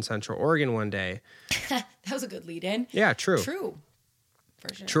home in Central Oregon one day? That was a good lead-in. Yeah, true. True.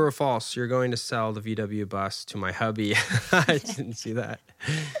 For sure. True or false? You're going to sell the VW bus to my hubby. I didn't see that.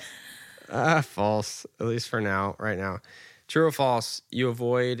 False, at least for now, right now. True or false? You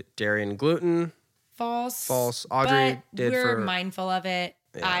avoid dairy and gluten. False. False. Audrey but did we're mindful of it.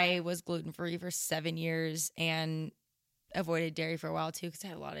 Yeah. I was gluten-free for 7 years and avoided dairy for a while too because I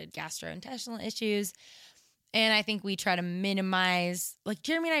had a lot of gastrointestinal issues. And I think we try to minimize,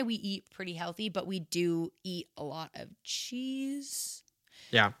 Jeremy and I, we eat pretty healthy, but we do eat a lot of cheese.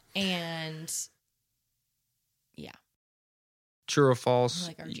 Yeah. And yeah. True or false?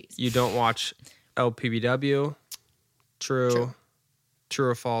 Our cheese. You don't watch LPBW. True. True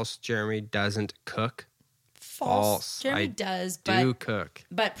or false? Jeremy doesn't cook. False. Jeremy does, but do cook.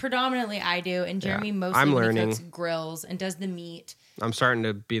 But predominantly I do, and Jeremy mostly cooks, grills, and does the meat. I'm starting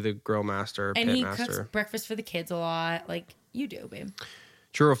to be the grill master, and he cooks breakfast for the kids a lot, like you do, babe.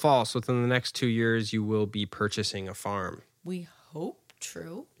 True or false? Within the next 2 years, you will be purchasing a farm. We hope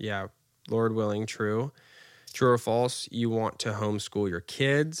true. Yeah, Lord willing, true. True or false, you want to homeschool your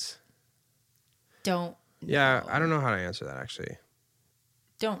kids? Don't Yeah, know. I don't know how to answer that, actually.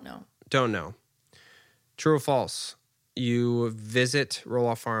 Don't know. Don't know. True or false, you visit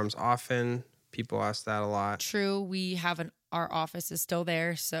Roll-Off Farms often? People ask that a lot. True. We have our office is still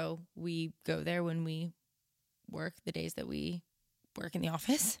there, so we go there when we work, the days that we work in the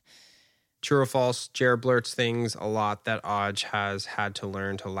office. True or false, Jared blurts things a lot that Aj has had to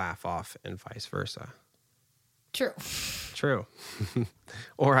learn to laugh off and vice versa. True. True.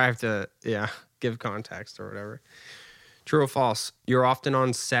 Or I have to, give context or whatever. True or false, you're often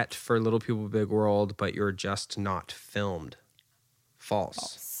on set for Little People Big World, but you're just not filmed.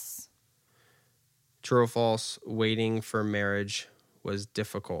 False. True or false, waiting for marriage was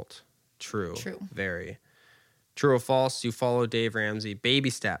difficult. True. Very. True or false, you follow Dave Ramsey. Baby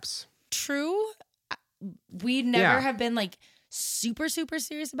steps. True. We never have been like super, super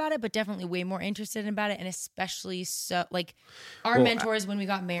serious about it, but definitely way more interested about it. And especially so like our mentors when we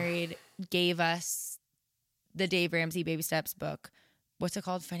got married gave us the Dave Ramsey Baby Steps book. What's it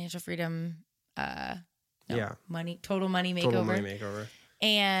called? Financial Freedom. Total Money Makeover. Total Money Makeover.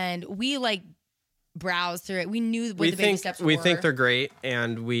 And we like browsed through it. We knew what the baby steps were. We think they're great,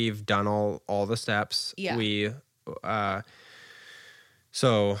 and we've done all the steps. Yeah.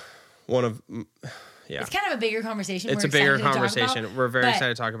 So one of it's kind of a bigger conversation. It's a bigger conversation. We're very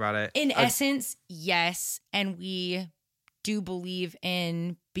excited to talk about it. In essence, yes, and we do believe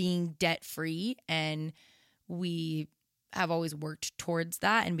in being debt free, and we have always worked towards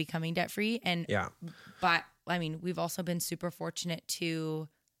that and becoming debt free. And but I mean, we've also been super fortunate to.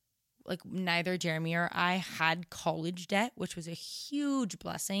 Like neither Jeremy or I had college debt, which was a huge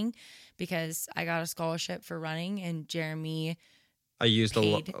blessing because I got a scholarship for running, and Jeremy I used a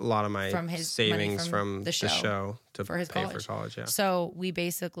lot of my savings from the show to for his pay college. for college. Yeah. So we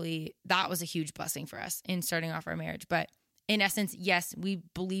basically, that was a huge blessing for us in starting off our marriage. But in essence, yes, we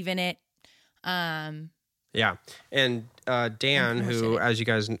believe in it. Yeah. And Dan, who, as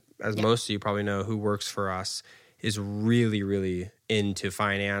most of you probably know, who works for us, is really, really into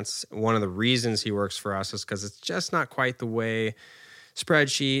finance. One of the reasons he works for us is because it's just not quite the way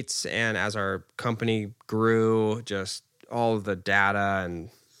spreadsheets, and as our company grew, just all of the data and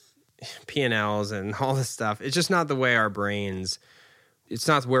P&Ls and all this stuff, it's just not the way our brains, it's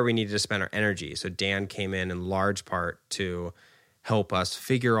not where we needed to spend our energy. So Dan came in large part to help us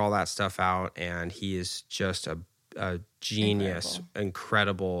figure all that stuff out, and he is just a genius,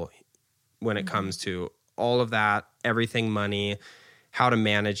 incredible when it comes to all of that, everything money, how to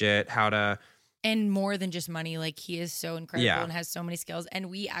manage it, and more than just money, like he is so incredible and has so many skills.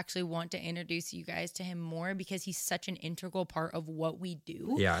 And we actually want to introduce you guys to him more because he's such an integral part of what we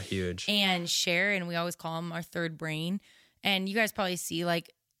do. Yeah, huge. And share, and we always call him our third brain. And you guys probably see,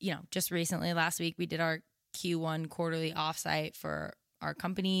 like, you know, just recently, last week, we did our Q1 quarterly offsite for our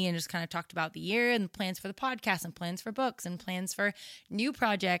company and just kind of talked about the year and plans for the podcast and plans for books and plans for new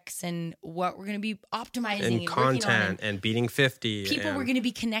projects and what we're going to be optimizing and content and beating 50 people we're going to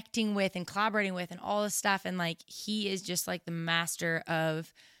be connecting with and collaborating with and all this stuff. And like, he is just like the master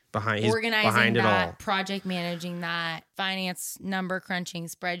of organizing that, project managing that, finance, number crunching,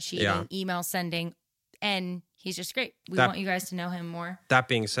 spreadsheet, email sending. And he's just great. We want you guys to know him more. That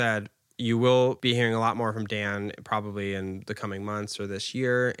being said, you will be hearing a lot more from Dan probably in the coming months or this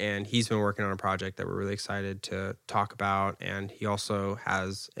year. And he's been working on a project that we're really excited to talk about. And he also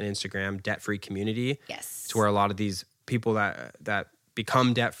has an Instagram, Debt Free Community. Yes. It's where a lot of these people that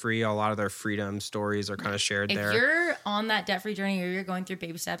become debt free, a lot of their freedom stories are kind of shared there. If you're on that debt free journey or you're going through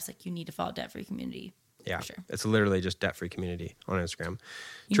baby steps, like, you need to follow Debt Free Community. Yeah. For sure. It's literally just Debt Free Community on Instagram.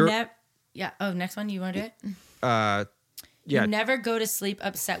 Oh, next one. You want to do it? Yeah. You never go to sleep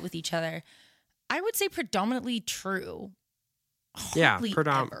upset with each other. I would say predominantly true.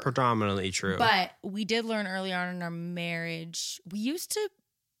 Predominantly true. But we did learn early on in our marriage,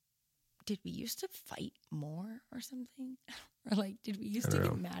 did we used to fight more or something? Or like, did we used to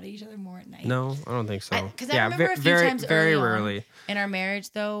get mad at each other more at night? No, I don't think so. Because I remember a few times very early rarely on in our marriage,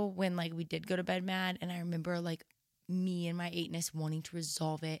 though, when like we did go to bed mad, and I remember like me and my 8-ness wanting to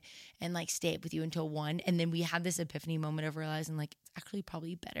resolve it and like stay up with you until 1. And then we had this epiphany moment of realizing like it's actually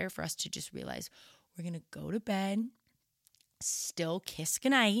probably better for us to just realize we're going to go to bed, still kiss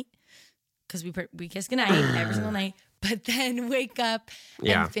goodnight, because we kiss goodnight every single night, but then wake up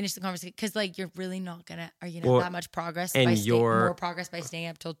and finish the conversation. Because like, you're really not going to, are you going to have that much progress? More progress by staying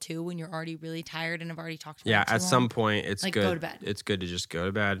up till 2 when you're already really tired and have already talked about it too long? Some point it's like, good. Go to bed. It's good to just go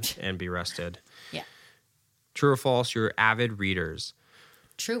to bed and be rested. Yeah. True or false, you're avid readers.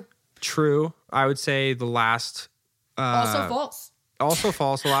 True. I would say the last... also false. also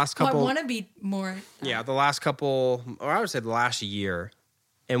false. The last couple. I want to be more. Yeah, the last couple, or I would say the last year,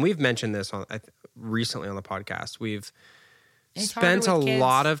 and we've mentioned this recently on the podcast. We've spent a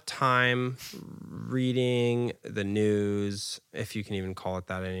lot of time reading the news, if you can even call it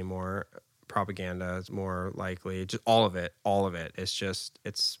that anymore. Propaganda is more likely. Just all of it.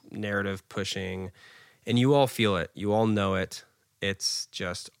 It's narrative pushing, and you all feel it. You all know it. It's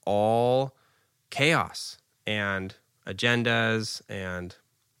just all chaos and agendas, and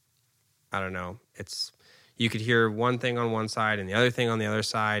I don't know. You could hear one thing on one side and the other thing on the other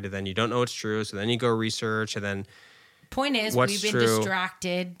side, and then you don't know what's true. So then you go research, and then point is, we've been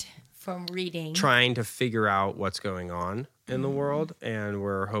distracted from reading, trying to figure out what's going on in the world, and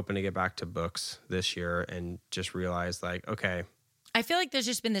we're hoping to get back to books this year and just realize, like, okay. I feel like there's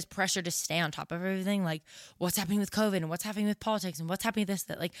just been this pressure to stay on top of everything, like what's happening with COVID and what's happening with politics and what's happening with this,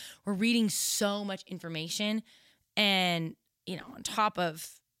 that. Like, we're reading so much information, and, you know, on top of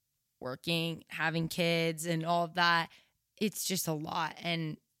working, having kids and all of that, it's just a lot.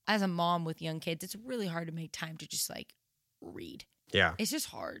 And as a mom with young kids, it's really hard to make time to just like read. Yeah. It's just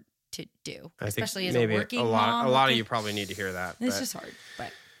hard to do, I especially think as maybe a working mom. A lot of you probably probably need to hear that. It's just hard,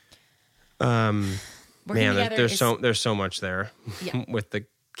 but man, there's so much there yeah. with the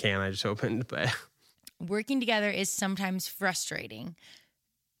can I just opened, but working together is sometimes frustrating.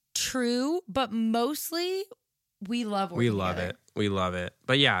 True, but mostly we love working together. We love it.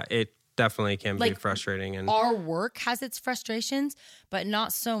 But yeah, it definitely can be frustrating. And our work has its frustrations, but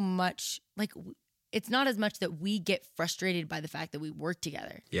not so much like it's not as much that we get frustrated by the fact that we work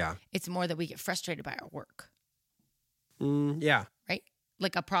together. Yeah. It's more that we get frustrated by our work. Yeah. Right?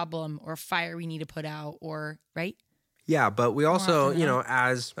 Like a problem or a fire we need to put out, or, right? Yeah, but we also, you know,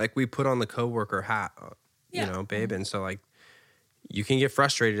 as like we put on the coworker hat, you know, babe. And so like you can get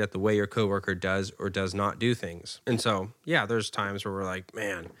frustrated at the way your coworker does or does not do things. And so, yeah, there's times where we're like,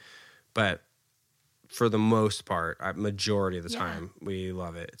 man, but for the most part, majority of the time, we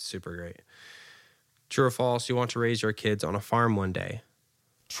love it. It's super great. True or false? You want to raise your kids on a farm one day?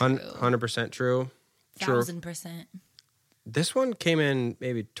 True. 100% true. 1,000%. This one came in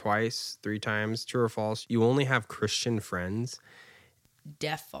maybe twice, 3 times. True or false? You only have Christian friends.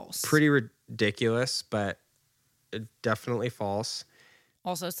 False. Pretty ridiculous, but definitely false.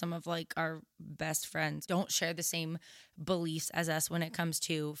 Also, some of like our best friends don't share the same beliefs as us when it comes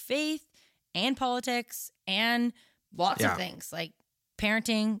to faith and politics and lots of things like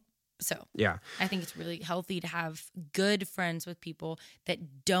parenting. So yeah, I think it's really healthy to have good friends with people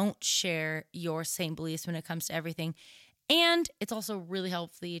that don't share your same beliefs when it comes to everything. And it's also really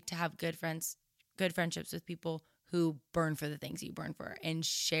healthy to have good friendships with people who burn for the things you burn for and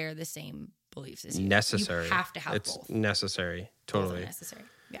share the same beliefs as you. Necessary. You have to have it's both. Necessary. Totally. Both are necessary.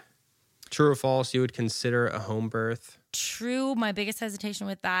 Yeah. True or false? You would consider a home birth? True. My biggest hesitation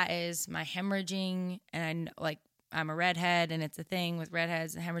with that is my hemorrhaging, and I'm a redhead, and it's a thing with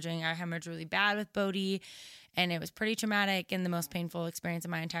redheads and hemorrhaging. I hemorrhaged really bad with Bodhi, and it was pretty traumatic and the most painful experience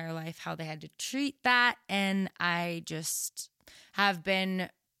of my entire life, how they had to treat that. And I just have been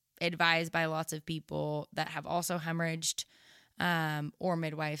advised by lots of people that have also hemorrhaged, or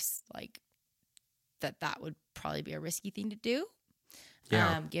midwives, like that would probably be a risky thing to do.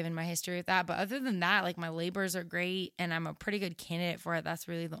 Yeah. Given my history with that. But other than that, like, my labors are great and I'm a pretty good candidate for it. That's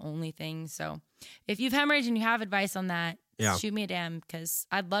really the only thing. So if you've hemorrhaged and you have advice on that, shoot me a DM, because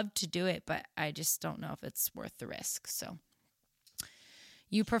I'd love to do it, but I just don't know if it's worth the risk. So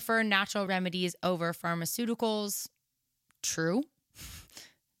you prefer natural remedies over pharmaceuticals? True.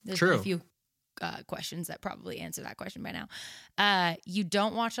 There's been a few questions that probably answer that question by now. You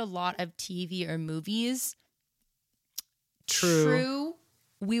don't watch a lot of TV or movies? True.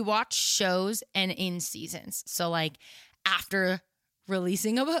 We watch shows and in seasons. So like after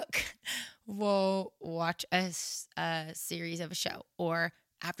releasing a book, we'll watch a series of a show, or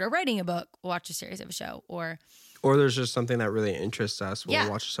after writing a book, we'll watch a series of a show, or there's just something that really interests us. We'll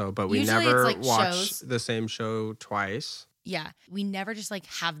watch a show, but we usually never watch the same show twice. Yeah. We never just like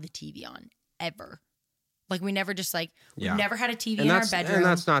have the TV on ever. Like we never just like, we've never had a TV in our bedroom. And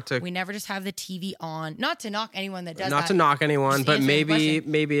that's not to... We never just have the TV on. Not to knock anyone that does that. Not to knock anyone, but maybe it is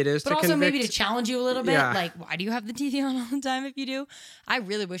to convict. But also maybe to challenge you a little bit. Yeah. Like, why do you have the TV on all the time if you do? I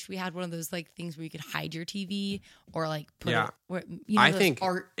really wish we had one of those like things where you could hide your TV, or like put it where, you know, I think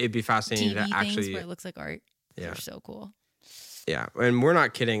art it'd be fascinating TV to actually... where it looks like art. Yeah. They're so cool. Yeah. And we're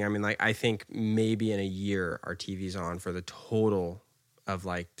not kidding. I mean, like, I think maybe in a year our TV's on for the total of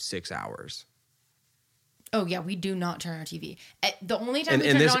like 6 hours. Oh yeah, we do not turn our TV. The only time we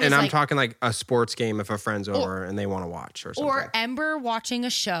turn it on is and I'm like, talking like a sports game if a friend's over and they want to watch or something. Or Ember watching a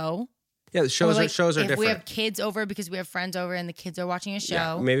show, Yeah, the shows are different. If we have kids over because we have friends over and the kids are watching a show.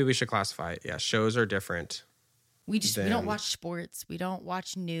 Yeah, maybe we should classify it. Yeah, shows are different. We don't watch sports. We don't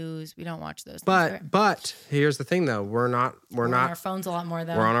watch news. We don't watch those things. But here's the thing, though. We're not on our phones a lot more,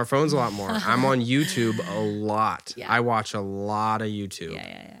 though. We're on our phones a lot more. I'm on YouTube a lot. Yeah. I watch a lot of YouTube.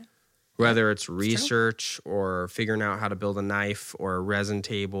 Yeah. Whether it's research or figuring out how to build a knife or a resin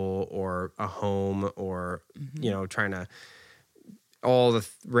table or a home or, trying to all the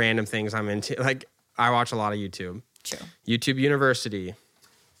random things I'm into. Like, I watch a lot of YouTube. True. YouTube University.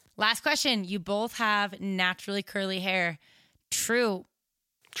 Last question. You both have naturally curly hair. True.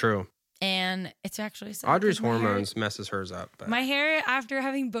 And it's actually so. Audrey's hormones messes hers up. But. My hair after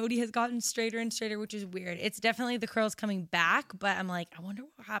having Bodhi has gotten straighter and straighter, which is weird. It's definitely the curls coming back, but I'm like, I wonder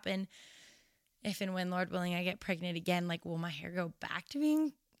what will happen if and when, Lord willing, I get pregnant again. Like, will my hair go back to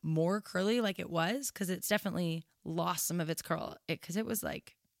being more curly like it was? Because it's definitely lost some of its curl. Because it was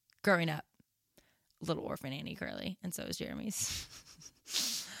like growing up, little orphan Annie curly, and so is Jeremy's.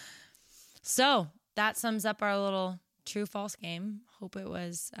 So that sums up our little true false game. Hope it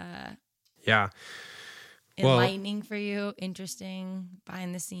was enlightening for you, interesting,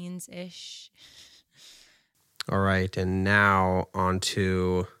 behind the scenes ish. All right, and now on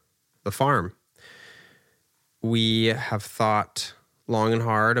to the farm. We have thought long and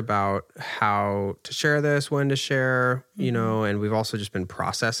hard about how to share this, when to share, and we've also just been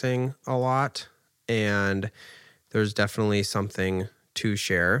processing a lot, and there's definitely something to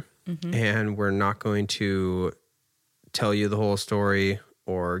share. And we're not going to tell you the whole story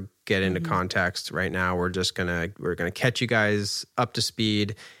or get into context right now. We're gonna catch you guys up to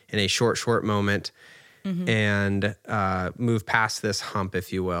speed in a short moment and move past this hump,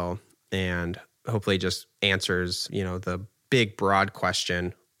 if you will, and hopefully just answers, the big broad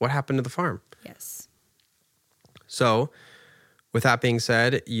question: what happened to the farm? Yes. So, with that being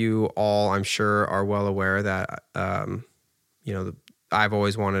said, you all, I'm sure, are well aware that I've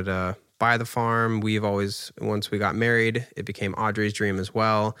always wanted to buy the farm. Once we got married, it became Audrey's dream as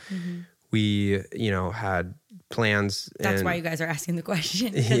well. We, had plans. That's why you guys are asking the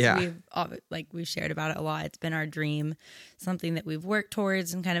question. Because we've shared about it a lot. It's been our dream, something that we've worked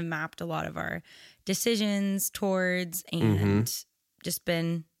towards and kind of mapped a lot of our decisions towards, and just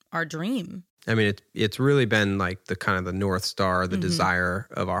been our dream. I mean, it's really been like the kind of the North Star, the desire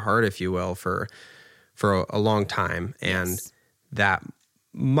of our heart, if you will, for a long time. And that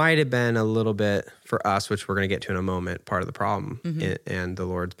might have been a little bit for us, which we're going to get to in a moment, part of the problem. And the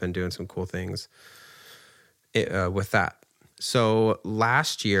Lord's been doing some cool things with that. So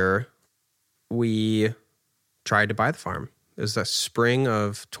last year, we tried to buy the farm. It was the spring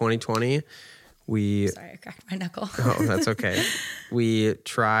of 2020. Sorry, I cracked my knuckle. Oh, that's okay. We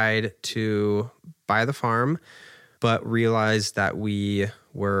tried to buy the farm, but realized that we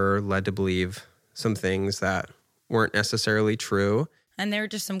were led to believe some things that weren't necessarily true. And there were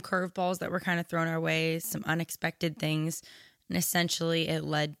just some curveballs that were kind of thrown our way, some unexpected things. And essentially it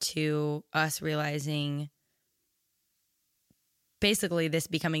led to us realizing basically this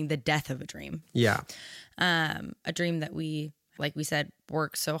becoming the death of a dream. Yeah. A dream that we, like we said,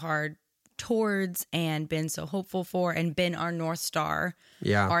 worked so hard towards and been so hopeful for and been our North Star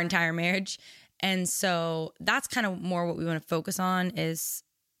our entire marriage. And so that's kind of more what we want to focus on, is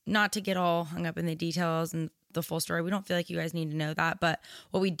not to get all hung up in the details and the full story. We don't feel like you guys need to know that. But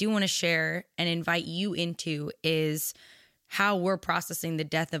what we do want to share and invite you into is how we're processing the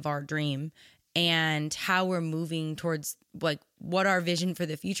death of our dream and how we're moving towards like what our vision for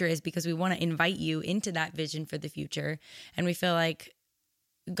the future is, because we want to invite you into that vision for the future. And we feel like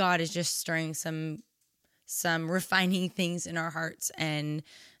God is just stirring some refining things in our hearts and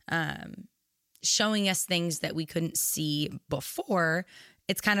showing us things that we couldn't see before.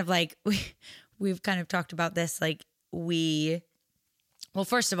 It's kind of like we've kind of talked about this. Like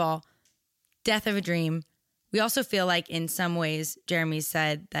first of all, death of a dream. We also feel like in some ways, Jeremy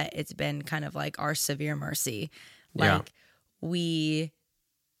said that it's been kind of like our severe mercy. Like we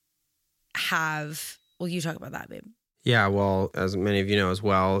have, well, you talk about that, babe. Yeah, well, as many of you know as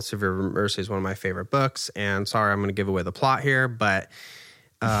well, Severe Mercy is one of my favorite books. And sorry, I'm going to give away the plot here, but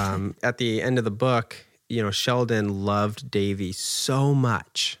at the end of the book, Sheldon loved Davy so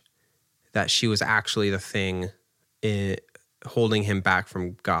much that she was actually the thing holding him back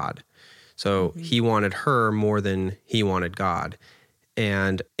from God. So he wanted her more than he wanted God.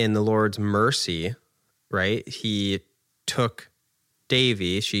 And in the Lord's mercy, right, he took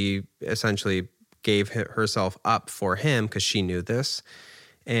Davy. She essentially gave herself up for him because she knew this.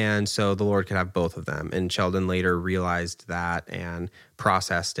 And so the Lord could have both of them. And Sheldon later realized that and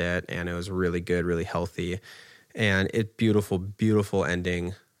processed it. And it was really good, really healthy. And beautiful, beautiful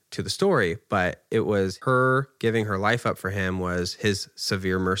ending to the story, but it was her giving her life up for him was his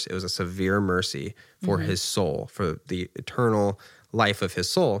severe mercy. It was a severe mercy for his soul, for the eternal life of his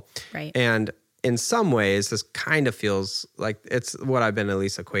soul. Right. And in some ways, this kind of feels like it's what I've been at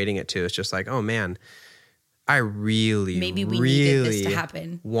least equating it to. It's just like, oh man, I really, maybe we really needed this to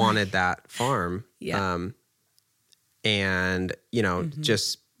happen. wanted that farm. Yeah. And, you know,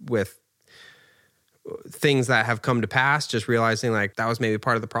 just with things that have come to pass, just realizing like that was maybe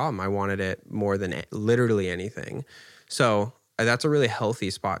part of the problem. I wanted it more than literally anything. So that's a really healthy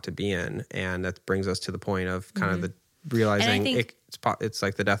spot to be in. And that brings us to the point of kind of the realizing it's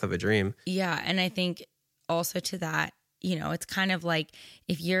like the death of a dream. Yeah. And I think also to that, you know, it's kind of like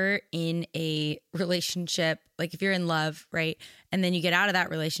if you're in a relationship, like if you're in love, right? And then you get out of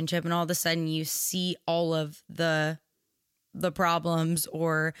that relationship and all of a sudden you see all of the problems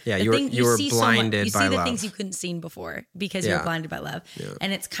or you were blinded you by see the love. things you couldn't see before because you were blinded by love.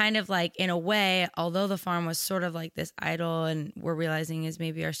 And it's kind of like, in a way, although the farm was sort of like this idol and we're realizing is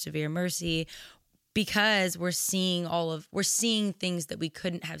maybe our severe mercy, because we're seeing things that we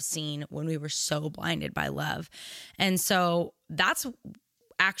couldn't have seen when we were so blinded by love. And so that's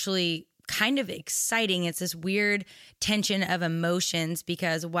actually kind of exciting. It's this weird tension of emotions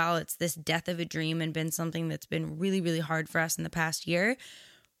because while it's this death of a dream and been something that's been really, really hard for us in the past year,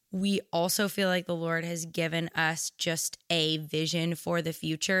 we also feel like the Lord has given us just a vision for the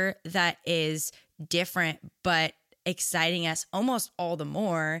future that is different, but exciting us almost all the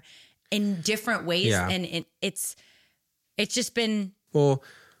more in different ways. Yeah. And it's just been, well,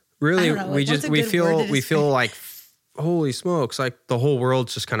 really, we feel like, holy smokes, like the whole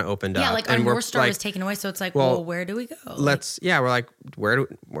world's just kind of opened up. Yeah, like our North Star was taken away. So it's like, well, where do we go? We're like, where do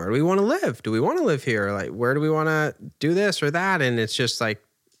we want to live? Do we want to live here? Like, where do we want to do this or that? And it's just like,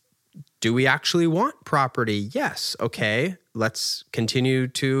 do we actually want property? Yes. Okay. Let's continue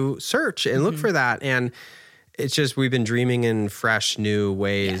to search and look for that. And it's just, we've been dreaming in fresh, new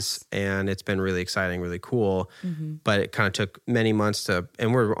ways, and it's been really exciting, really cool. But it kind of took many months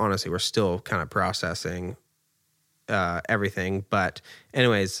and we're still kind of processing everything. But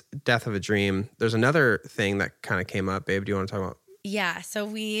anyways, death of a dream. There's another thing that kind of came up. Babe, do you want to talk about? Yeah. So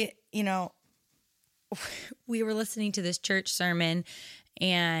we were listening to this church sermon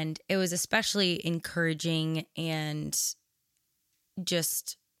and it was especially encouraging and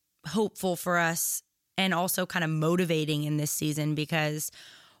just hopeful for us and also kind of motivating in this season because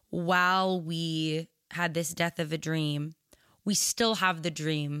while we had this death of a dream, we still have the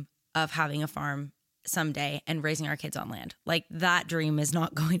dream of having a farm someday and raising our kids on land. Like that dream is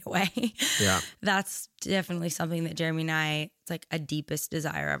not going away. Yeah. That's definitely something that Jeremy and I, it's like a deepest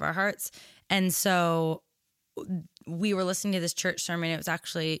desire of our hearts. And so we were listening to this church sermon. It was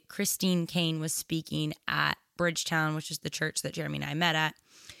actually Christine Kane was speaking at Bridgetown, which is the church that Jeremy and I met at.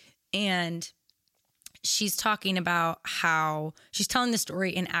 And she's talking about how she's telling the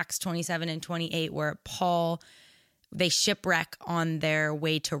story in Acts 27 and 28 where they shipwreck on their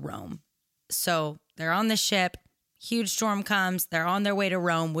way to Rome. So they're on the ship, huge storm comes, they're on their way to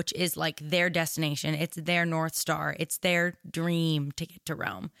Rome, which is like their destination. It's their North Star. It's their dream to get to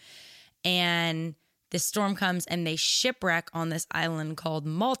Rome. And this storm comes and they shipwreck on this island called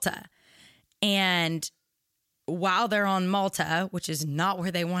Malta. And while they're on Malta, which is not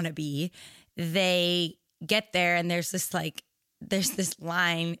where they want to be, they get there and there's this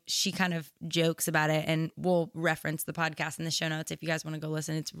line, she kind of jokes about it, and we'll reference the podcast in the show notes if you guys want to go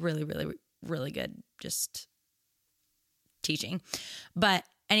listen. It's really, really, really good, just teaching. But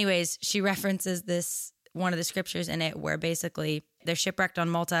anyways, she references one of the scriptures in it where basically they're shipwrecked on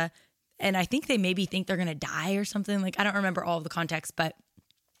Malta, and I think they maybe think they're going to die or something. Like, I don't remember all of the context, but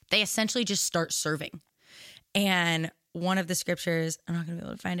they essentially just start serving. And one of the scriptures, I'm not going to be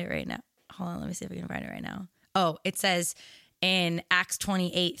able to find it right now. Hold on, let me see if I can find it right now. Oh, it says in Acts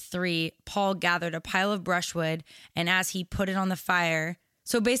 28:3, Paul gathered a pile of brushwood, and as he put it on the fire,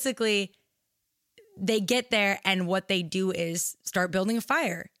 so basically they get there and what they do is start building a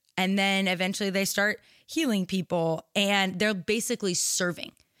fire. And then eventually they start healing people, and they're basically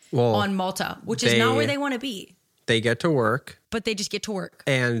serving on Malta, which is not where they want to be. They get to work. But they just get to work.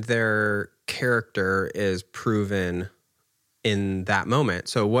 And their character is proven in that moment.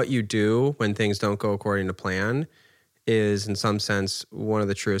 So what you do when things don't go according to plan is in some sense one of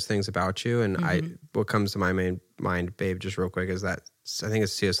the truest things about you. And what comes to my mind, babe, just real quick, is that I think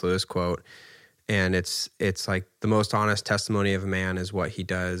it's C.S. Lewis quote. And it's like the most honest testimony of a man is what he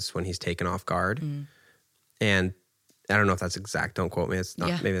does when he's taken off guard. And I don't know if that's exact. Don't quote me. It's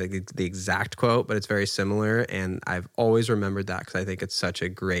not maybe like the exact quote, but it's very similar. And I've always remembered that because I think it's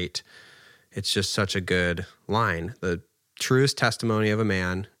just such a good line. The truest testimony of a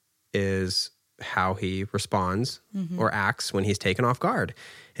man is how he responds or acts when he's taken off guard.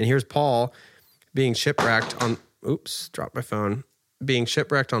 And here's Paul being shipwrecked on, dropped my phone, being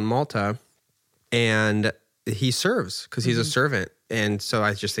shipwrecked on Malta, and he serves because he's a servant. And so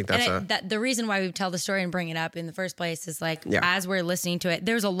I just think that's the reason why we tell the story and bring it up in the first place is like, as we're listening to it,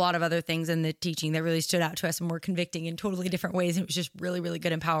 there's a lot of other things in the teaching that really stood out to us and were convicting in totally different ways. It was just really, really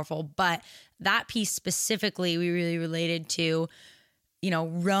good and powerful. But that piece specifically, we really related to,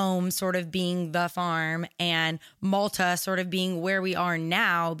 Rome sort of being the farm and Malta sort of being where we are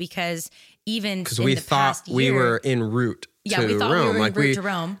now, because we thought we were en route to Rome. We thought we were en route to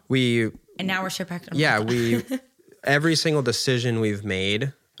Rome. And now we're shipwrecked on Malta. Every single decision we've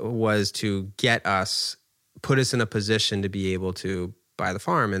made was to put us in a position to be able to buy the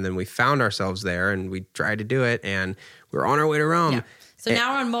farm. And then we found ourselves there and we tried to do it and we were on our way to Rome. Yeah. So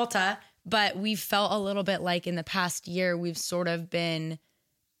now we're on Malta, but we felt a little bit like in the past year, we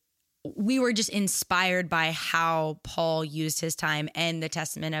were just inspired by how Paul used his time and the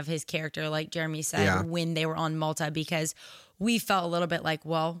testament of his character, like Jeremy said, when they were on Malta, because we felt a little bit like,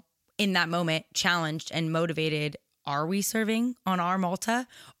 well, in that moment, challenged and motivated. Are we serving on our or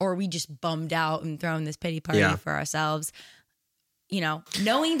are we just bummed out and throwing this pity party for ourselves?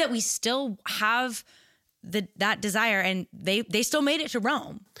 Knowing that we still have that desire, and they still made it to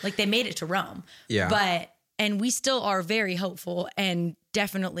Rome. Like they made it to Rome. Yeah. And we still are very hopeful, and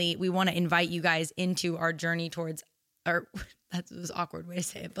definitely we want to invite you guys into our journey towards that was an awkward way to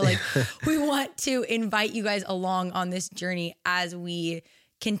say it, but like we want to invite you guys along on this journey as we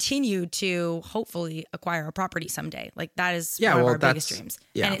continue to hopefully acquire a property someday. Like that is one of our biggest dreams.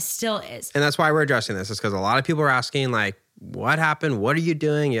 Yeah. And it still is. And that's why we're addressing this, is because a lot of people are asking like, what happened? What are you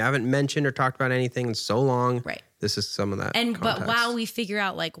doing? You haven't mentioned or talked about anything in so long. Right. This is some of that. But while we figure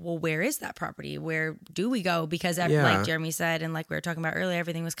out like, well, where is that property? Where do we go? Because like Jeremy said, and like we were talking about earlier,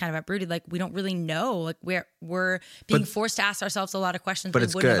 everything was kind of uprooted. Like we don't really know. Like we're being forced to ask ourselves a lot of questions we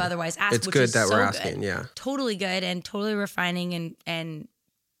wouldn't have otherwise asked. It's good that we're asking. Yeah. Totally good and totally refining and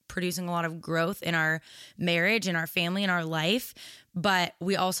producing a lot of growth in our marriage and our family and our life. But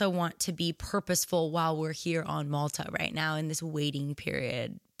we also want to be purposeful while we're here on Malta right now in this waiting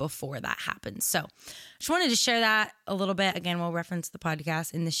period before that happens. So just wanted to share that a little bit. Again, we'll reference the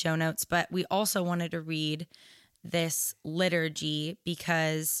podcast in the show notes, but we also wanted to read this liturgy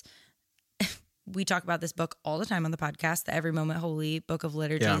because we talk about this book all the time on the podcast, the Every Moment Holy Book of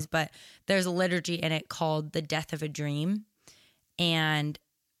Liturgies, but there's a liturgy in it called The Death of a Dream. And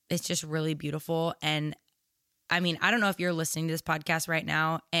it's just really beautiful. And I mean, I don't know if you're listening to this podcast right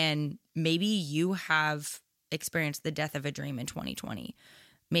now and maybe you have experienced the death of a dream in 2020.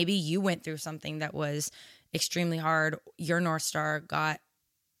 Maybe you went through something that was extremely hard. Your North Star got,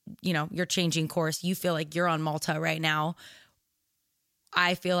 you're changing course. You feel like you're on Malta right now.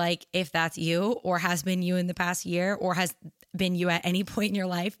 I feel like if that's you or has been you in the past year or has been you at any point in your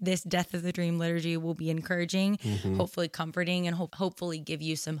life, this Death of the Dream liturgy will be encouraging, hopefully comforting, and hopefully give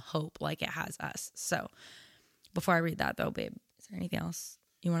you some hope like it has us. So before I read that though, babe, is there anything else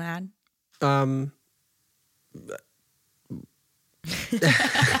you want to add?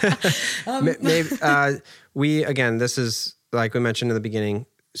 Maybe this is, like we mentioned in the beginning,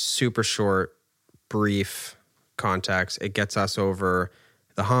 super short, brief context. It gets us over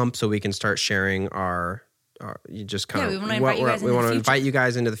the hump so we can start sharing we want to invite you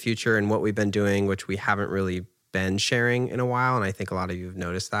guys into the future and what we've been doing, which we haven't really been sharing in a while. And I think a lot of you have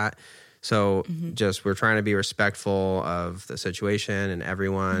noticed that. So we're trying to be respectful of the situation and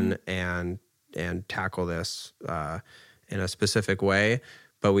everyone and tackle this in a specific way.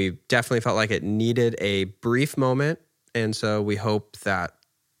 But we definitely felt like it needed a brief moment. And so we hope that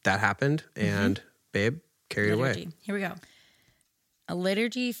happened. And babe, carry it away. Here we go. A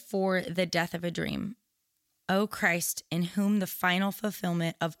liturgy for the death of a dream. O Christ, in whom the final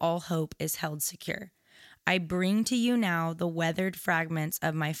fulfillment of all hope is held secure, I bring to you now the weathered fragments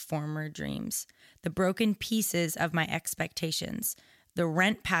of my former dreams, the broken pieces of my expectations, the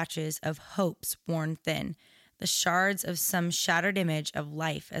rent patches of hopes worn thin, the shards of some shattered image of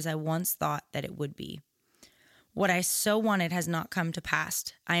life as I once thought that it would be. What I so wanted has not come to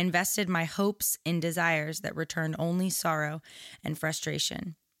pass. I invested my hopes in desires that returned only sorrow and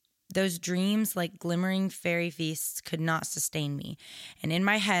frustration. Those dreams, like glimmering fairy feasts, could not sustain me. And in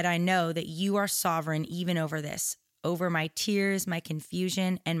my head, I know that you are sovereign even over this, over my tears, my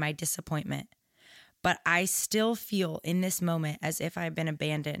confusion, and my disappointment. But I still feel in this moment as if I've been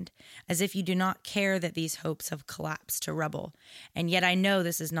abandoned, as if you do not care that these hopes have collapsed to rubble. And yet I know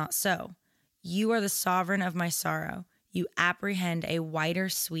this is not so. You are the sovereign of my sorrow. You apprehend a wider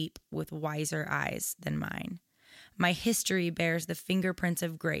sweep with wiser eyes than mine. My history bears the fingerprints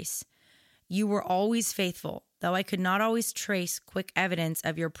of grace. You were always faithful, though I could not always trace quick evidence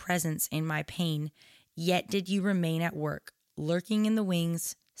of your presence in my pain. Yet did you remain at work, lurking in the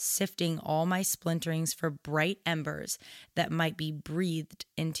wings, sifting all my splinterings for bright embers that might be breathed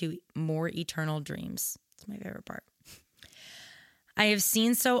into more eternal dreams. That's my favorite part. I have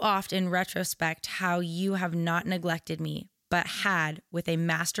seen so oft in retrospect how you have not neglected me, but had, with a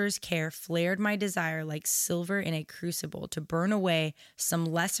master's care, flared my desire like silver in a crucible to burn away some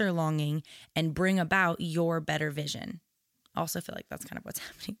lesser longing and bring about your better vision. I also feel like that's kind of what's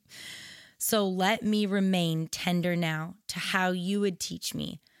happening. So let me remain tender now to how you would teach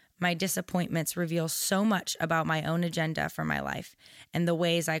me. My disappointments reveal so much about my own agenda for my life and the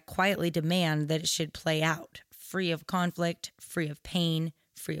ways I quietly demand that it should play out, free of conflict, free of pain,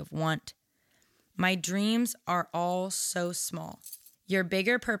 free of want. My dreams are all so small. Your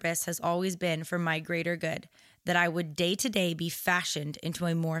bigger purpose has always been for my greater good, that I would day to day be fashioned into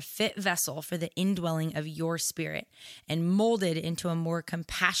a more fit vessel for the indwelling of your spirit and molded into a more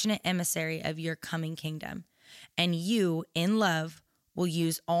compassionate emissary of your coming kingdom. And you, in love, will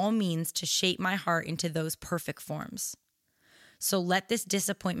use all means to shape my heart into those perfect forms. So let this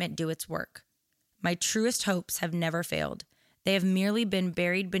disappointment do its work. My truest hopes have never failed. They have merely been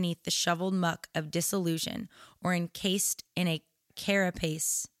buried beneath the shoveled muck of disillusion or encased in a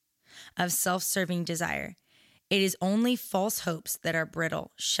carapace of self-serving desire. It is only false hopes that are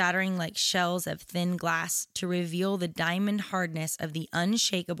brittle, shattering like shells of thin glass to reveal the diamond hardness of the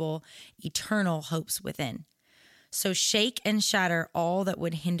unshakable, eternal hopes within. So shake and shatter all that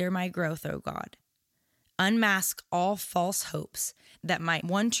would hinder my growth, O God. Unmask all false hopes, that my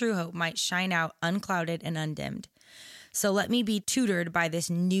one true hope might shine out unclouded and undimmed. So let me be tutored by this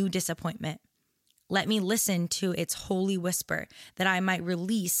new disappointment. Let me listen to its holy whisper, that I might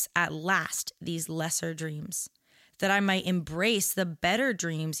release at last these lesser dreams, that I might embrace the better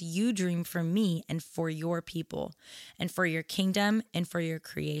dreams you dream for me and for your people, and for your kingdom and for your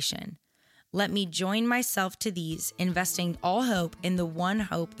creation. Let me join myself to these, investing all hope in the one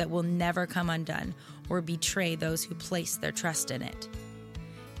hope that will never come undone or betray those who place their trust in it.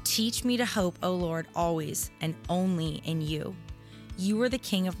 Teach me to hope, O Lord, always and only in you. You are the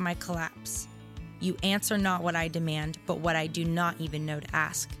king of my collapse. You answer not what I demand, but what I do not even know to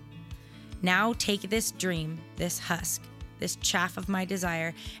ask. Now take this dream, this husk, this chaff of my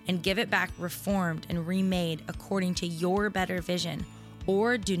desire, and give it back reformed and remade according to your better vision,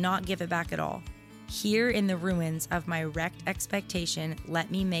 or do not give it back at all. Here in the ruins of my wrecked expectation,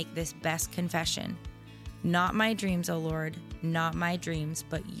 let me make this best confession. Not my dreams, O Lord, not my dreams,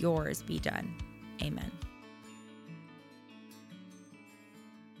 but yours be done. Amen.